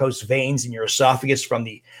varicose veins in your esophagus from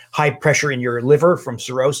the high pressure in your liver from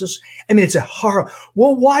cirrhosis. I mean, it's a horror.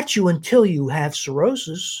 We'll watch you until you have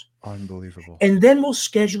cirrhosis. Unbelievable. And then we'll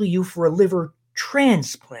schedule you for a liver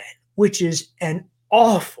transplant, which is an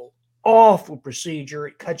awful procedure.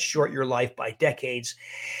 It cuts short your life by decades.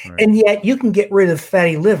 Right. And yet you can get rid of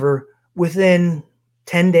fatty liver within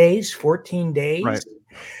 10 days, 14 days. Right.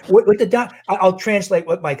 With the doc, I'll translate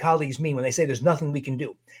what my colleagues mean when they say there's nothing we can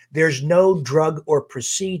do. There's no drug or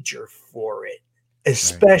procedure for it,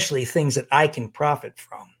 especially things that I can profit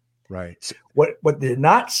from. Right. What they're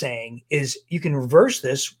not saying is you can reverse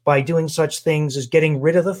this by doing such things as getting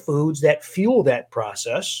rid of the foods that fuel that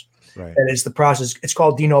process. Right. That is the process. It's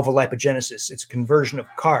called de novo lipogenesis. It's a conversion of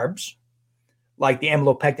carbs, like the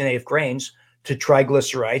amylopectinate of grains, to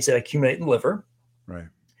triglycerides that accumulate in the liver. Right.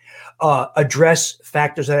 Address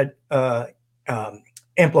factors that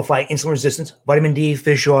amplify insulin resistance, vitamin D,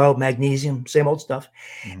 fish oil, magnesium, same old stuff,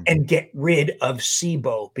 and get rid of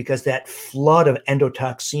SIBO because that flood of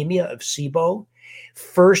endotoxemia of SIBO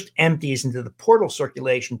first empties into the portal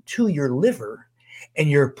circulation to your liver. And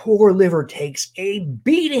your poor liver takes a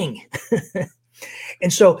beating.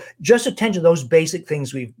 And so just attend to those basic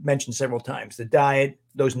things we've mentioned several times, the diet,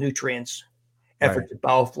 those nutrients, effort to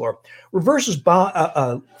bowel flora, reverses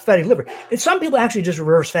fatty liver. And some people actually just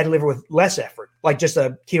reverse fatty liver with less effort, like just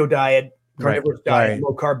a keto diet, carnivorous diet,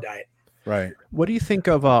 low carb diet. Right. What do you think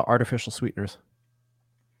of artificial sweeteners?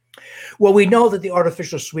 Well, we know that the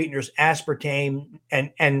artificial sweeteners, aspartame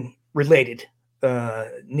and related,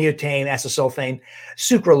 neotame, acesulfame,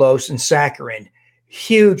 sucralose, and saccharin,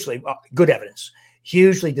 hugely good evidence,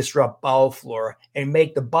 hugely disrupt bowel flora and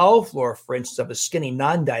make the bowel flora, for instance, of a skinny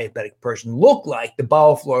non-diabetic person look like the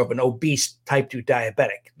bowel flora of an obese type 2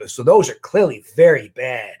 diabetic. So those are clearly very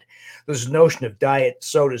bad. This notion of diet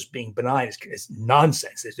sodas being benign is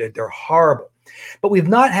nonsense. They're horrible. But we've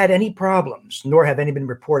not had any problems, nor have any been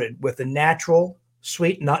reported, with the natural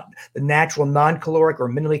sweet, not the natural non-caloric or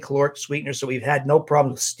minimally caloric sweeteners. So we've had no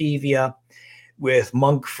problem with stevia, with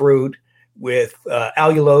monk fruit, with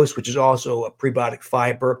allulose, which is also a prebiotic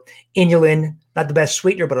fiber, inulin, not the best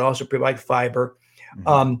sweetener, but also prebiotic fiber.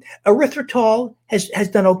 Erythritol has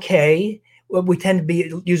done okay. We tend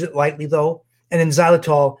to use it lightly though, and then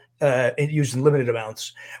xylitol used in limited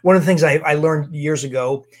amounts. One of the things I learned years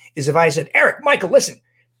ago is if I said, Eric, Michael, listen,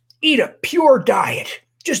 eat a pure diet,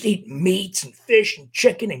 just eat meats and fish and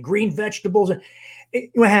chicken and green vegetables, and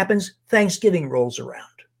what happens? Thanksgiving rolls around,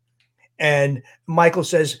 and Michael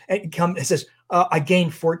says, I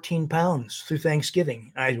gained 14 pounds through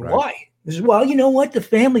Thanksgiving. I said, why? He says, well, you know what? The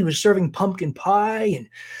family was serving pumpkin pie and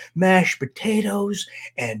mashed potatoes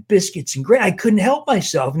and biscuits and gravy. I couldn't help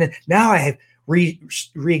myself. And then now I have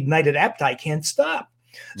reignited appetite. Can't stop.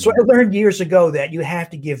 So I learned years ago that you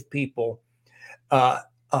have to give people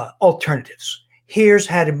alternatives. Here's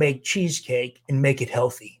how to make cheesecake and make it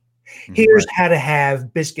healthy. Here's how to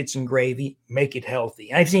have biscuits and gravy, make it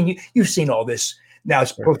healthy. I've seen you've seen all this. Now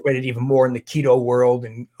it's proliferated even more in the keto world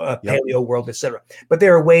and paleo world, et cetera. But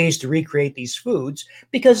there are ways to recreate these foods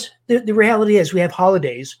because the reality is we have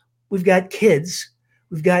holidays, we've got kids,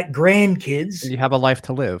 we've got grandkids. And you have a life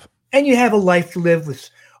to live. And you have a life to live with,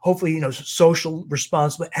 hopefully, social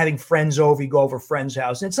responsibility, having friends over, you go over a friend's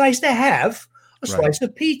house. And it's nice to have a slice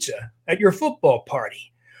of pizza at your football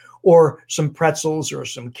party or some pretzels or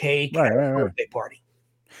some cake at a birthday party.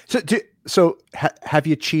 So have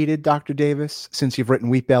you cheated, Dr. Davis, since you've written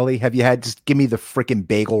Wheat Belly? Have you had, just give me the freaking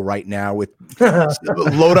bagel right now with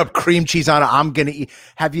load up cream cheese on it. I'm going to eat.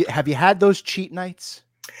 Have you had those cheat nights?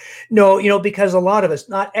 No, because a lot of us,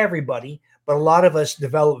 not everybody, but a lot of us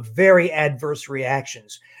develop very adverse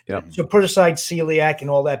reactions. Yep. So put aside celiac and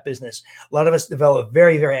all that business. A lot of us develop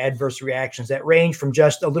very, very adverse reactions that range from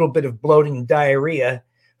just a little bit of bloating and diarrhea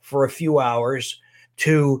for a few hours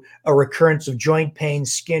to a recurrence of joint pain,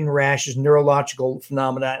 skin rashes, neurological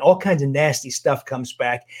phenomena, all kinds of nasty stuff comes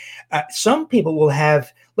back. Some people will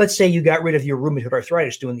have, let's say you got rid of your rheumatoid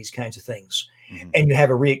arthritis doing these kinds of things, and you have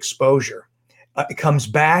a re-exposure. It comes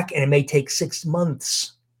back and it may take 6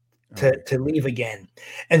 months to leave again.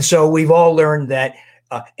 And so we've all learned that.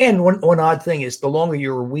 And one odd thing is the longer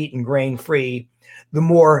you're wheat and grain free, the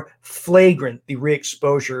more flagrant the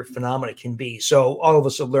re-exposure phenomena can be. So all of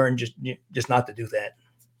us have learned just not to do that.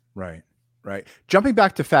 Right. Jumping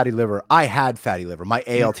back to fatty liver, I had fatty liver. My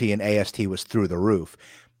ALT and AST was through the roof.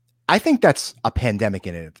 I think that's a pandemic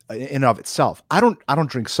in and of itself. I don't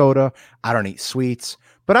drink soda. I don't eat sweets.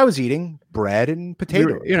 But I was eating bread and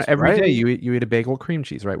potatoes. Every day you eat a bagel with cream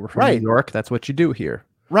cheese, right? We're from New York. That's what you do here.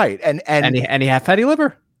 Right. And you have fatty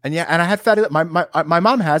liver. And I had fatty liver. My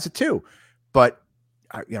mom has it too. But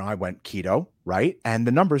I went keto, right? And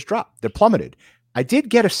the numbers dropped. They plummeted. I did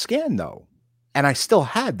get a scan though, and I still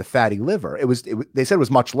had the fatty liver. They said it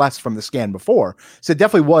was much less from the scan before. So it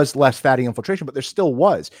definitely was less fatty infiltration, but there still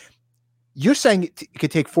was. You're saying it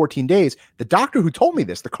could take 14 days. The doctor who told me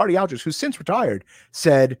this, the cardiologist who's since retired,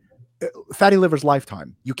 said fatty liver's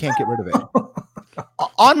lifetime. You can't get rid of it.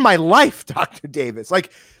 On my life, Dr. Davis.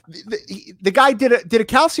 Like the guy did a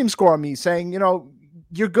calcium score on me saying,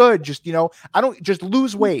 you're good. Just, I don't just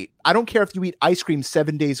lose weight. I don't care if you eat ice cream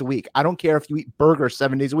 7 days a week. I don't care if you eat burgers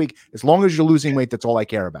 7 days a week. As long as you're losing weight, that's all I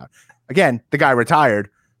care about. Again, the guy retired,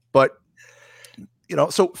 but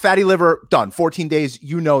so fatty liver done 14 days,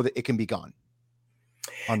 that it can be gone.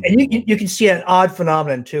 And you can see an odd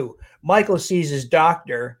phenomenon too. Michael sees his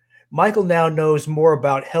doctor. Michael now knows more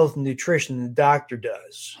about health and nutrition than the doctor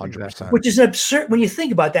does. 100%. Which is absurd. When you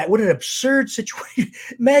think about that, what an absurd situation.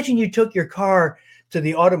 Imagine you took your car to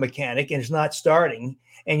the auto mechanic and it's not starting.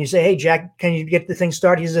 And you say, hey, Jack, can you get the thing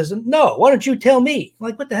started? He says, no, why don't you tell me? I'm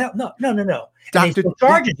like, what the hell? No. And he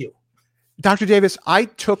charges you. Dr. Davis, I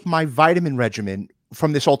took my vitamin regimen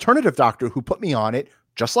from this alternative doctor who put me on it,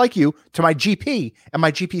 just like you, to my GP. And my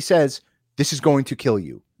GP says, this is going to kill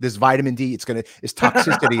you. This vitamin D, it's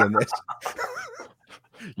toxicity in this.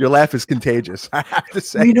 Your laugh is contagious, I have to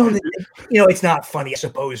say. It's not funny, I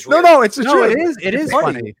suppose. Really. No, it's the truth. It is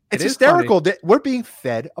funny. It's hysterical that we're being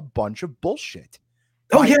fed a bunch of bullshit.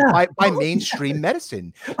 By mainstream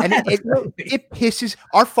medicine. And it pisses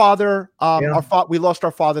our father. We lost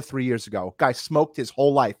our father 3 years ago. Guy smoked his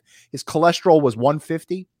whole life. His cholesterol was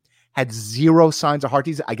 150, had zero signs of heart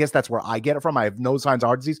disease. I guess that's where I get it from. I have no signs of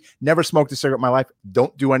heart disease. Never smoked a cigarette in my life.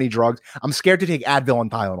 Don't do any drugs. I'm scared to take Advil and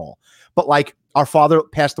Tylenol. But our father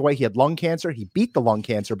passed away. He had lung cancer. He beat the lung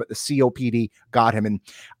cancer, but the COPD got him. And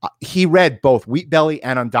he read both Wheat Belly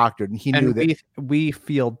and Undoctored, and he knew that we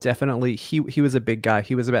feel definitely he was a big guy.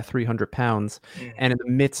 He was about 300 pounds, and in the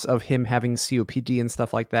midst of him having COPD and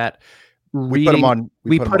stuff like that, we put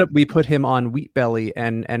him on Wheat Belly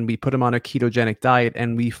and we put him on a ketogenic diet,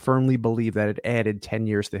 and we firmly believe that it added 10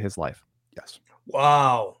 years to his life. Yes.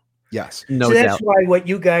 Wow. Yes. No So that's doubt. why what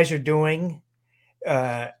you guys are doing,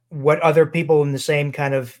 what other people in the same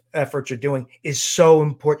kind of efforts are doing, is so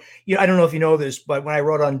important. I don't know if you know this, but when I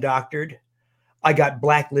wrote Undoctored, I got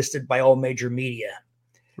blacklisted by all major media.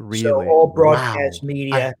 So Really? all broadcast Wow.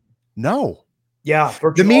 media. No. Yeah. The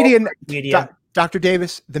Virtually all media, media. Dr.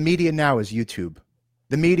 Davis, the media now is YouTube.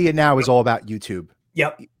 The media now is all about YouTube.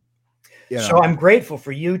 Yep. You know? So I'm grateful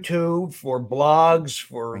for YouTube, for blogs,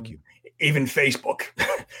 for Thank you. even Facebook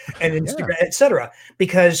and Instagram, etc.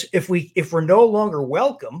 Because if we're no longer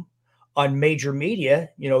welcome on major media,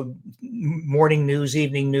 morning news,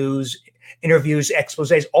 evening news, interviews,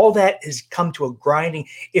 exposés, all that has come to a grinding.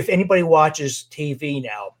 If anybody watches TV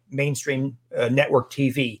now, mainstream network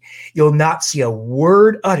TV, you'll not see a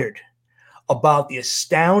word uttered about the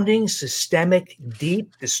astounding, systemic,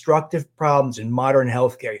 deep, destructive problems in modern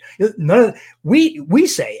healthcare. None of we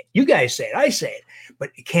say it, you guys say it, I say it, but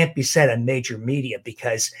it can't be said on major media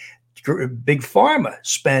because big pharma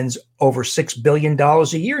spends over $6 billion a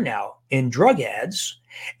year now in drug ads,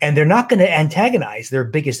 and they're not going to antagonize their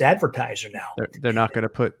biggest advertiser now. They're not going to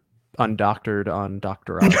put Undoctored on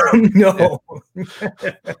Dr. Oz. No.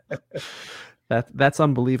 That's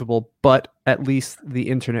unbelievable, but at least the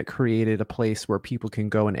internet created a place where people can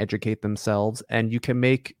go and educate themselves, and you can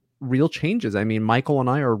make real changes. I mean, Michael and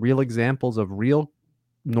I are real examples of real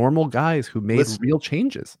normal guys who made real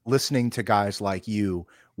changes. Listening to guys like you,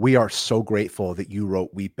 we are so grateful that you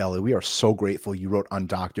wrote Wheat Belly. We are so grateful you wrote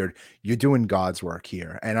Undoctored. You're doing God's work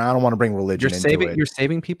here, and I don't want to bring religion into it. You're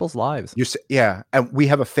saving people's lives. And we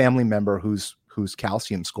have a family member whose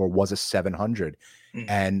calcium score was a 700,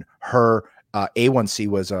 and her A1C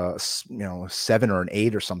was a 7 or an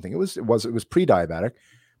 8 or something. It was pre-diabetic,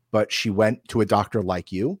 but she went to a doctor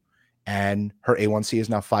like you, and her A1C is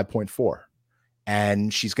now 5.4,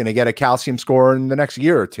 and she's going to get a calcium score in the next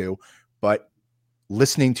year or two. But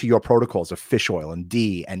listening to your protocols of fish oil and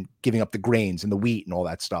D and giving up the grains and the wheat and all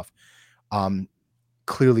that stuff,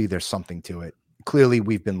 clearly there's something to it. Clearly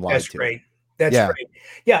we've been lied to. That's great. That's great.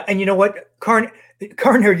 Yeah, and you know what?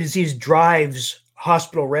 Coronary disease drives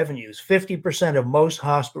hospital revenues. 50% of most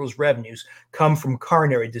hospitals' revenues come from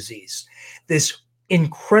coronary disease. This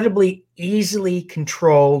incredibly easily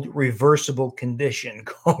controlled, reversible condition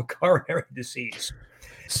called coronary disease.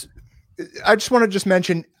 I just want to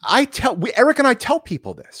mention, Eric and I tell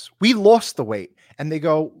people this. We lost the weight, and they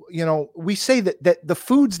go, we say that the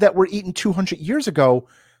foods that were eaten 200 years ago,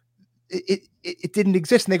 it didn't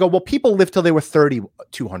exist. And they go, well, people lived till they were 30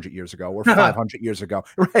 200 years ago or 500 years ago.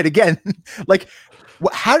 Right. Again, like,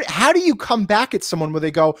 how do you come back at someone where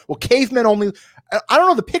they go, well, cavemen only, I don't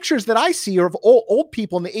know, the pictures that I see are of old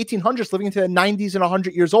people in the 1800s living into the 90s and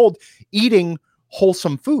 100 years old, eating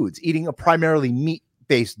wholesome foods, eating a primarily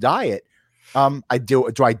meat-based diet. Do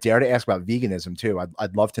I dare to ask about veganism too?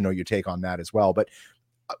 I'd love to know your take on that as well. But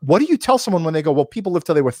what do you tell someone when they go, well, people lived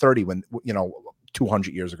till they were 30 when,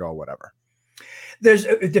 200 years ago or whatever?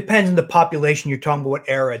 It depends on the population you're talking about, what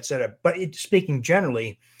era, et cetera. But speaking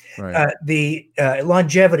generally, right. The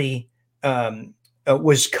longevity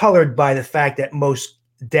was colored by the fact that most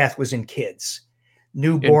death was in kids,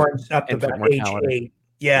 newborns up to about mortality. Age 8.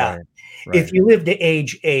 Yeah. Right. If you live to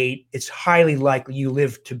age 8, it's highly likely you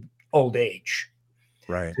live to old age.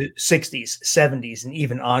 Right. 60s, 70s, and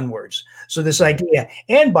even onwards. So this idea,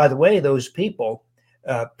 and by the way, those people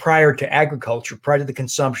prior to agriculture, prior to the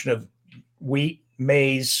consumption of wheat,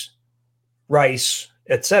 maize, rice,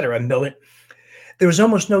 etc., millet, there was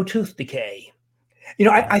almost no tooth decay.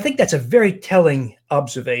 I think that's a very telling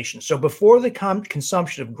observation. So before the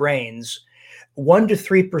consumption of grains, 1 to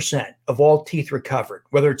 3% of all teeth recovered,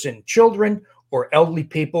 whether it's in children or elderly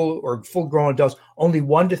people or full-grown adults. Only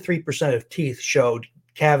 1 to 3% of teeth showed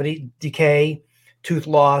cavity decay, tooth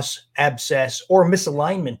loss, abscess, or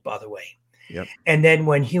misalignment, by the way. Yep. And then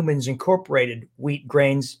when humans incorporated wheat and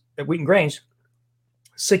grains,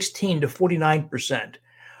 16 to 49%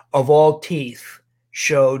 of all teeth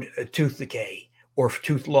showed a tooth decay or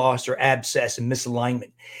tooth loss or abscess and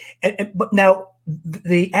misalignment. But now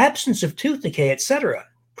the absence of tooth decay, et cetera,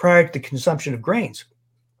 prior to the consumption of grains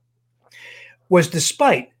was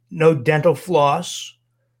despite no dental floss,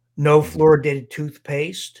 no fluoridated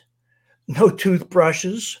toothpaste, no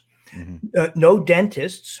toothbrushes, no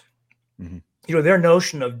dentists. Mm-hmm. Their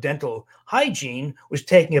notion of dental hygiene was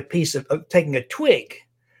taking a twig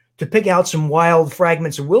to pick out some wild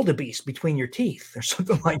fragments of wildebeest between your teeth or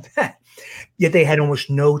something like that. Yet they had almost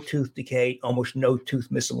no tooth decay, almost no tooth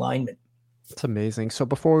misalignment. It's amazing. So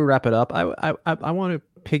before we wrap it up, I want to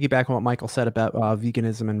piggyback on what Michael said about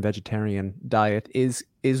veganism and vegetarian diet. Is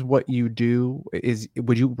what you do,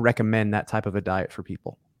 would you recommend that type of a diet for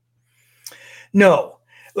people? No.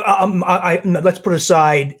 Let's put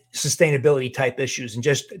aside sustainability type issues and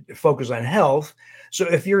just focus on health. So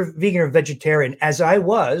if you're vegan or vegetarian, as I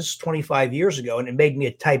was 25 years ago, and it made me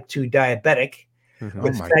a type 2 diabetic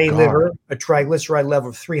with fatty liver, a triglyceride level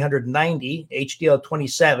of 390, HDL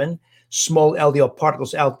 27, small LDL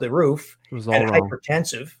particles out the roof, and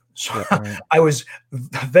hypertensive. So I was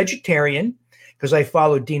vegetarian because I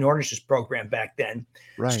followed Dean Ornish's program back then.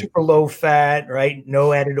 Super low fat, right?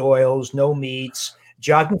 No added oils, no meats.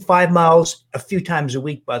 Jogging 5 miles a few times a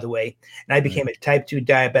week, by the way. And I became a type 2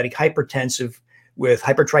 diabetic, hypertensive with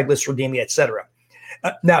hypertriglyceridemia, et cetera.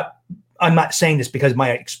 Now, I'm not saying this because of my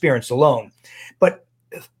experience alone, but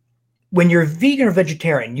when you're vegan or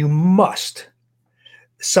vegetarian, you must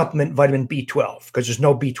supplement vitamin B12 because there's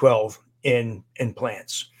no B12 in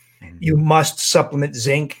plants. Mm-hmm. You must supplement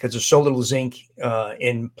zinc because there's so little zinc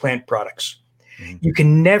in plant products. Mm-hmm. You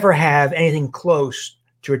can never have anything close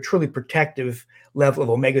to a truly protective level of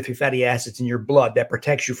omega-3 fatty acids in your blood that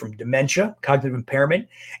protects you from dementia, cognitive impairment,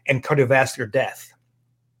 and cardiovascular death.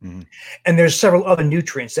 Mm-hmm. And there's several other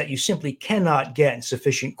nutrients that you simply cannot get in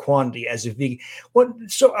sufficient quantity as a vegan.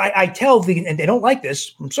 So I tell vegan, and they don't like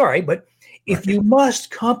this, I'm sorry, but if you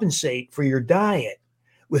must compensate for your diet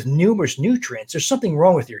with numerous nutrients, there's something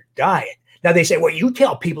wrong with your diet. Now they say, well, you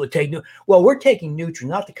tell people to take, well, we're taking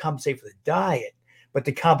nutrients not to compensate for the diet, but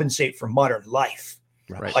to compensate for modern life,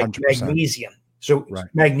 like 100%. Magnesium. So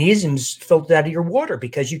magnesium's filtered out of your water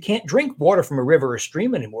because you can't drink water from a river or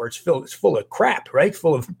stream anymore. It's full of crap, right?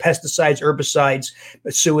 Full of pesticides, herbicides,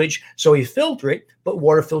 sewage. So you filter it, but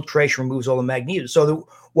water filtration removes all the magnesium. So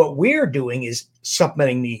what we're doing is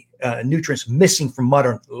supplementing the nutrients missing from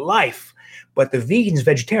modern life. But the vegans,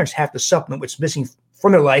 vegetarians have to supplement what's missing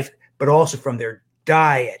from their life, but also from their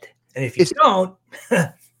diet. And if you don't...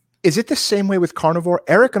 Is it the same way with carnivore?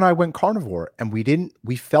 Eric and I went carnivore and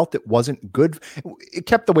we felt it wasn't good. It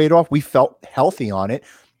kept the weight off. We felt healthy on it.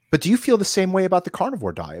 But do you feel the same way about the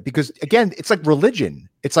carnivore diet? Because again, it's like religion.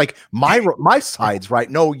 It's like my side's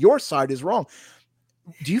right. No, your side is wrong.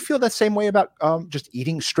 Do you feel that same way about just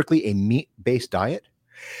eating strictly a meat-based diet?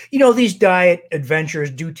 You know, these diet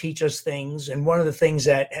adventures do teach us things. And one of the things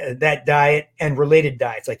that that diet and related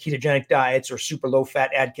diets, like ketogenic diets or super low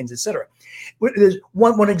fat Atkins, et cetera, there's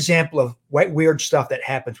one example of weird stuff that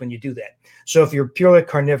happens when you do that. So if you're purely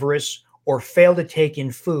carnivorous or fail to take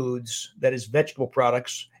in foods, that is vegetable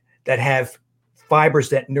products that have fibers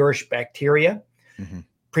that nourish bacteria,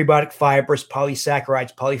 prebiotic fibers,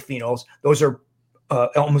 polysaccharides, polyphenols, those are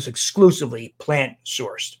almost exclusively plant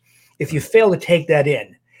sourced. If you fail to take that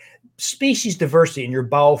in, species diversity in your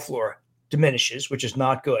bowel flora diminishes, which is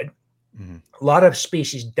not good. A lot of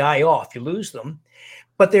species die off. You lose them.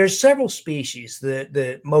 But there's several species.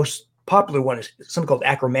 The most popular one is something called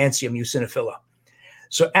Akkermansia muciniphila.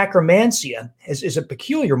 So Akkermansia is a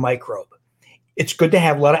peculiar microbe. It's good to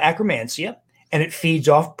have a lot of Akkermansia, and it feeds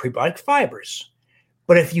off prebiotic fibers.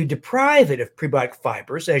 But if you deprive it of prebiotic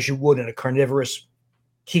fibers, as you would in a carnivorous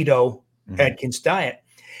keto Atkins diet,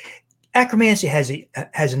 Akkermansia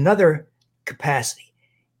has another capacity.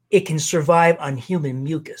 It can survive on human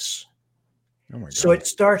mucus. Oh my God. So it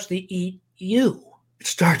starts to eat you. It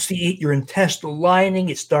starts to eat your intestinal lining.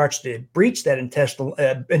 It starts to breach that intestinal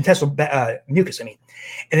mucus, and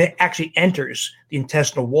it actually enters the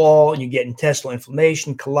intestinal wall, and you get intestinal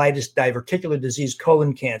inflammation, colitis, diverticular disease,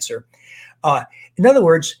 colon cancer. In other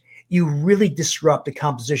words, you really disrupt the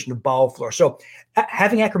composition of bowel flora. So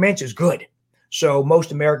having Akkermansia is good. So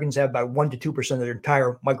most Americans have about 1 to 2% of their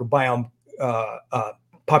entire microbiome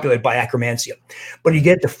populated by Akkermansia. But you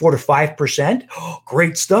get to 4 to 5%,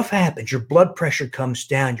 great stuff happens. Your blood pressure comes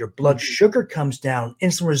down. Your blood sugar comes down.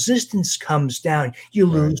 Insulin resistance comes down. You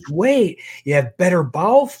lose weight. You have better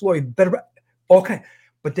bowel flora, okay.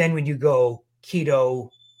 But then when you go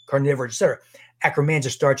keto, carnivore, et cetera, Akkermansia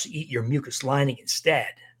starts to eat your mucus lining instead,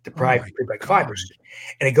 deprived of prebiotic fibers.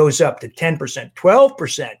 And it goes up to 10%,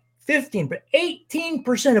 12%. 15%,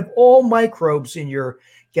 18% of all microbes in your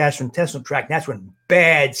gastrointestinal tract. That's when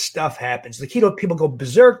bad stuff happens. The keto people go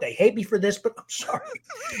berserk. They hate me for this, but I'm sorry.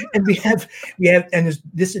 And we have, and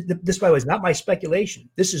this by the way is not my speculation.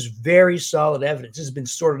 This is very solid evidence. This has been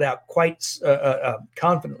sorted out quite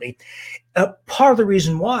confidently. Part of the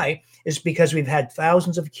reason why is because we've had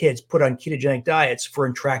thousands of kids put on ketogenic diets for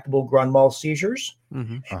intractable grand mal seizures,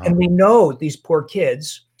 and we know these poor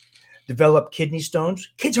kids develop kidney stones.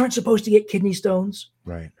 Kids aren't supposed to get kidney stones.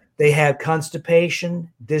 Right. They have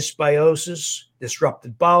constipation, dysbiosis,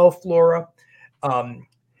 disrupted bowel flora.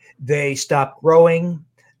 They stop growing.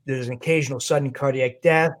 There's an occasional sudden cardiac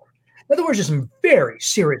death. In other words, there's some very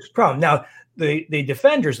serious problem. Now, the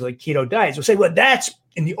defenders of the keto diets will say, well, that's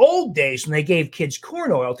in the old days when they gave kids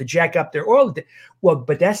corn oil to jack up their oil. Well,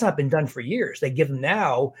 but that's not been done for years. They give them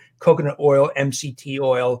now coconut oil, MCT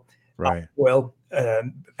oil, oil,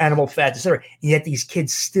 animal fats, etc. And yet these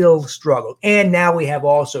kids still struggle. And now we have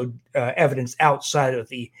also evidence outside of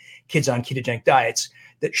the kids on ketogenic diets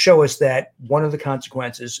that show us that one of the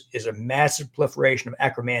consequences is a massive proliferation of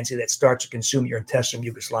Akkermansia that starts to consume your intestinal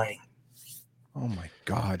mucus lining. Oh my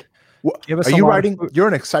God. Well, are you writing? You're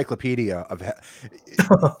an encyclopedia of.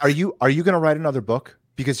 Are you going to write another book?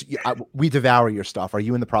 Because we devour your stuff. Are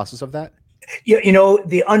you in the process of that? Yeah, you know,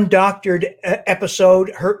 the undoctored episode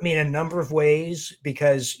hurt me in a number of ways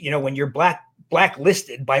because, you know, when you're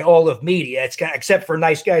blacklisted by all of media, it's kind of, except for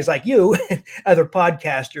nice guys like you, other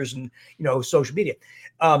podcasters and, you know, social media.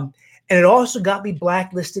 And it also got me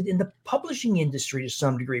blacklisted in the publishing industry to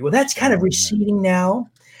some degree. Well, that's kind of receding now.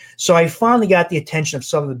 So I finally got the attention of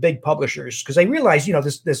some of the big publishers because I realized, you know,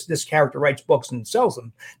 this character writes books and sells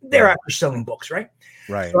them. They're actually selling books, right?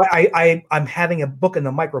 Right. So I'm having a book in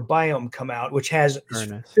the microbiome come out, which is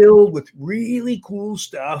filled with really cool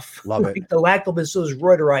stuff. Love like it. The Lactobacillus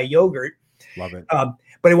reuteri yogurt. Love it.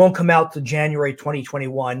 But it won't come out to January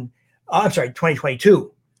 2021. I'm sorry,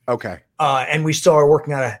 2022. Okay. And we still are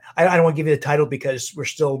working on I don't want to give you the title because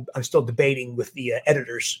I'm still debating with the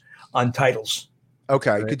editors on titles.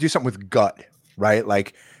 Okay. Right. You could do something with gut, right?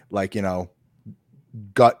 Like, you know,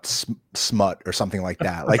 gut smut or something like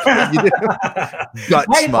that. Like gut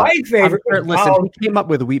smut. My favorite. Listen, he came up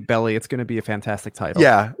with Wheat Belly. It's going to be a fantastic title.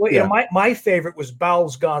 Yeah. Well, yeah. You know, my favorite was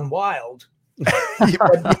Bowels Gone Wild.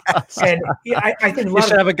 Yes. And I think you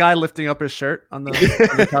should have a guy lifting up his shirt on the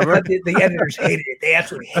cover. The editors hated it. They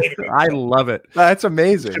absolutely hated it. I love it. That's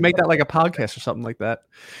amazing. You should make that like a podcast or something like that.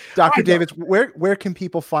 Dr. Davids, where can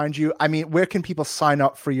people find you? I mean, where can people sign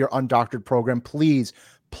up for your Undoctored program? Please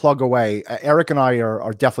plug away. Eric and I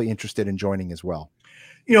are definitely interested in joining as well.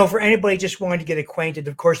 You know, for anybody just wanting to get acquainted,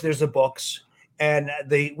 of course, there's the books. And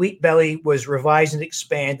the Wheat Belly was revised and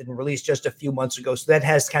expanded and released just a few months ago. So that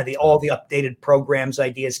has kind of all the updated programs,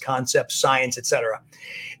 ideas, concepts, science, etc.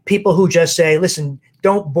 People who just say, listen,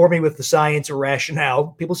 don't bore me with the science or rationale.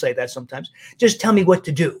 People say that sometimes. Just tell me what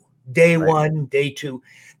to do. Day one, day two.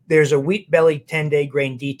 There's a Wheat Belly 10-day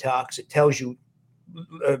grain detox. It tells you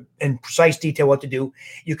in precise detail what to do.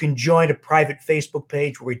 You can join a private Facebook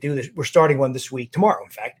page where we do this. We're starting one this week, tomorrow, in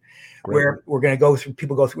fact, where we're going to go through,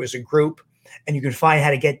 people go through as a group. And you can find how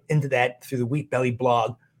to get into that through the Wheat Belly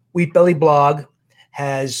blog. Wheat Belly blog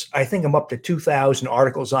has, I think I'm up to 2,000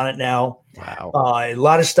 articles on it now. Wow. A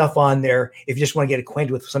lot of stuff on there. If you just want to get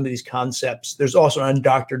acquainted with some of these concepts, there's also an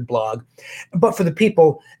undoctored blog. But for the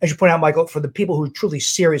people, as you point out, Michael, for the people who are truly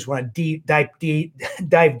serious, want to dive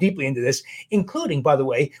deeply into this, including, by the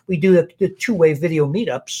way, we do the two-way video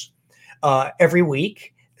meetups every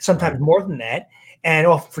week, sometimes more than that. And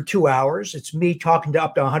off for 2 hours. It's me talking to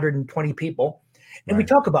up to 120 people. And we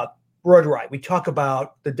talk about reuteri. We talk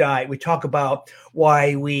about the diet. We talk about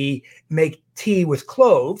why we make tea with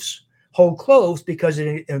cloves, whole cloves, because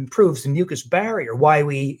it improves the mucus barrier. Why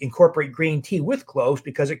we incorporate green tea with cloves,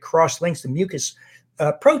 because it cross-links the mucus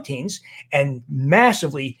proteins and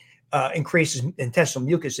massively increases intestinal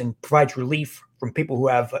mucus and provides relief from people who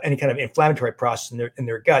have any kind of inflammatory process in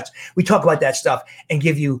their guts. We talk about that stuff and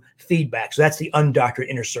give you feedback. So that's the undoctored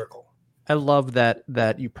inner circle. I love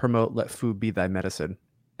that you promote let food be thy medicine.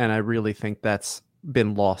 And I really think that's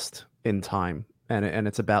been lost in time. And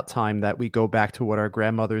it's about time that we go back to what our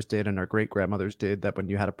grandmothers did and our great grandmothers did, that when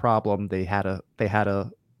you had a problem, they had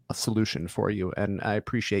a solution for you. And I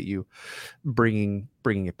appreciate you bringing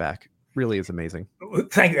it back. Really is amazing.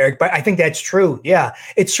 Thank you, Eric. But I think that's true. Yeah.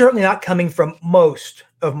 It's certainly not coming from most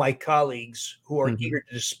of my colleagues who are eager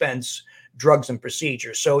to dispense drugs and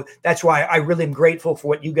procedures. So that's why I really am grateful for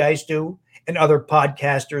what you guys do and other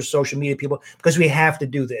podcasters, social media people, because we have to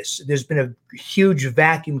do this. There's been a huge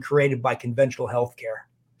vacuum created by conventional healthcare.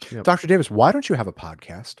 Yep. Dr. Davis, why don't you have a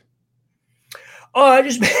podcast? Oh,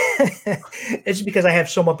 it's because I have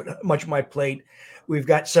so much on my plate. We've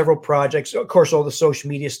got several projects, of course, all the social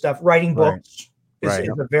media stuff. Writing books is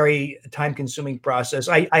a very time-consuming process.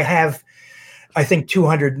 I have, I think,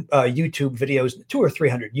 200 YouTube videos, 200 or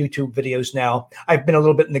 300 YouTube videos now. I've been a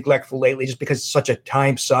little bit neglectful lately just because it's such a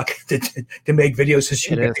time suck to make videos, as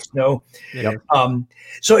you guys know. Yep.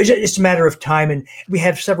 So it's a matter of time. And we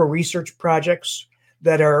have several research projects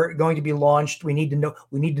that are going to be launched. We need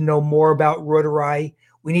to know more about reuteri.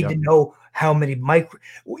 We need to know how many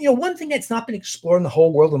one thing that's not been explored in the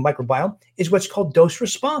whole world of microbiome is what's called dose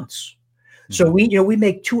response. So we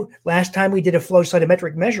make last time we did a flow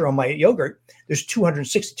cytometric measure on my yogurt, there's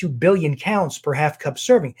 262 billion counts per half cup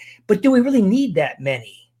serving. But do we really need that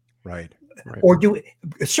many? Right. Or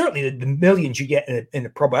certainly the millions you get in a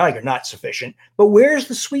probiotic are not sufficient, but where's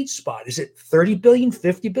the sweet spot? Is it 30 billion,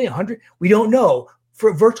 50 billion, 100? We don't know.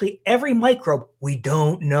 For virtually every microbe, we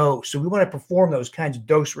don't know. So we want to perform those kinds of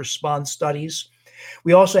dose response studies.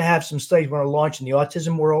 We also have some studies we want to launch in the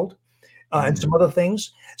autism world and some other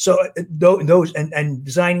things. So those and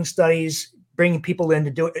designing studies, bringing people in to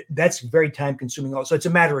do it, that's very time consuming also. It's a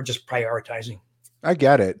matter of just prioritizing. I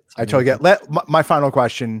get it. I totally get it. My final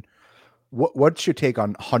question. What's your take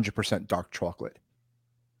on 100% dark chocolate?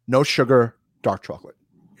 No sugar, dark chocolate.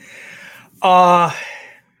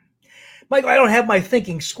 Michael, I don't have my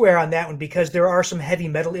thinking square on that one because there are some heavy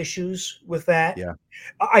metal issues with that. Yeah.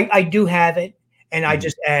 I do have it, and I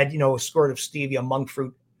just add, a squirt of stevia, monk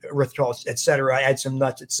fruit, erythritol, et cetera. I add some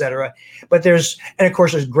nuts, et cetera. But of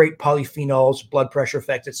course, there's great polyphenols, blood pressure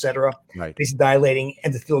effects, et cetera. Right. Dilating,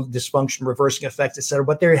 endothelial dysfunction, reversing effects, et cetera.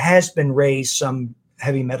 But there has been raised some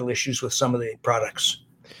heavy metal issues with some of the products.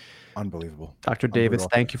 Unbelievable. Dr. Davis,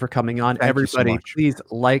 thank you for coming on. Thank everybody, you so please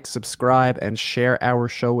like, subscribe, and share our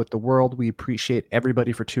show with the world. We appreciate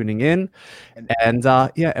everybody for tuning in. And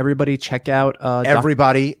everybody check out.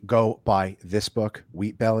 Everybody go buy this book,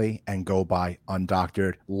 Wheat Belly, and go buy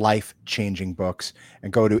Undoctored, life-changing books.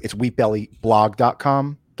 And it's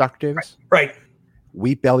wheatbellyblog.com, Dr. Davis? Right.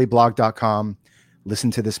 Wheatbellyblog.com.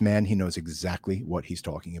 Listen to this man. He knows exactly what he's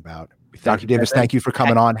talking about. Dr. Davis, thank you for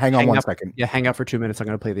coming on. Hang on one second. Yeah, hang out for 2 minutes. I'm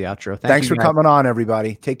going to play the outro. Thanks for coming on,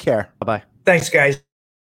 everybody. Take care. Bye-bye. Thanks, guys.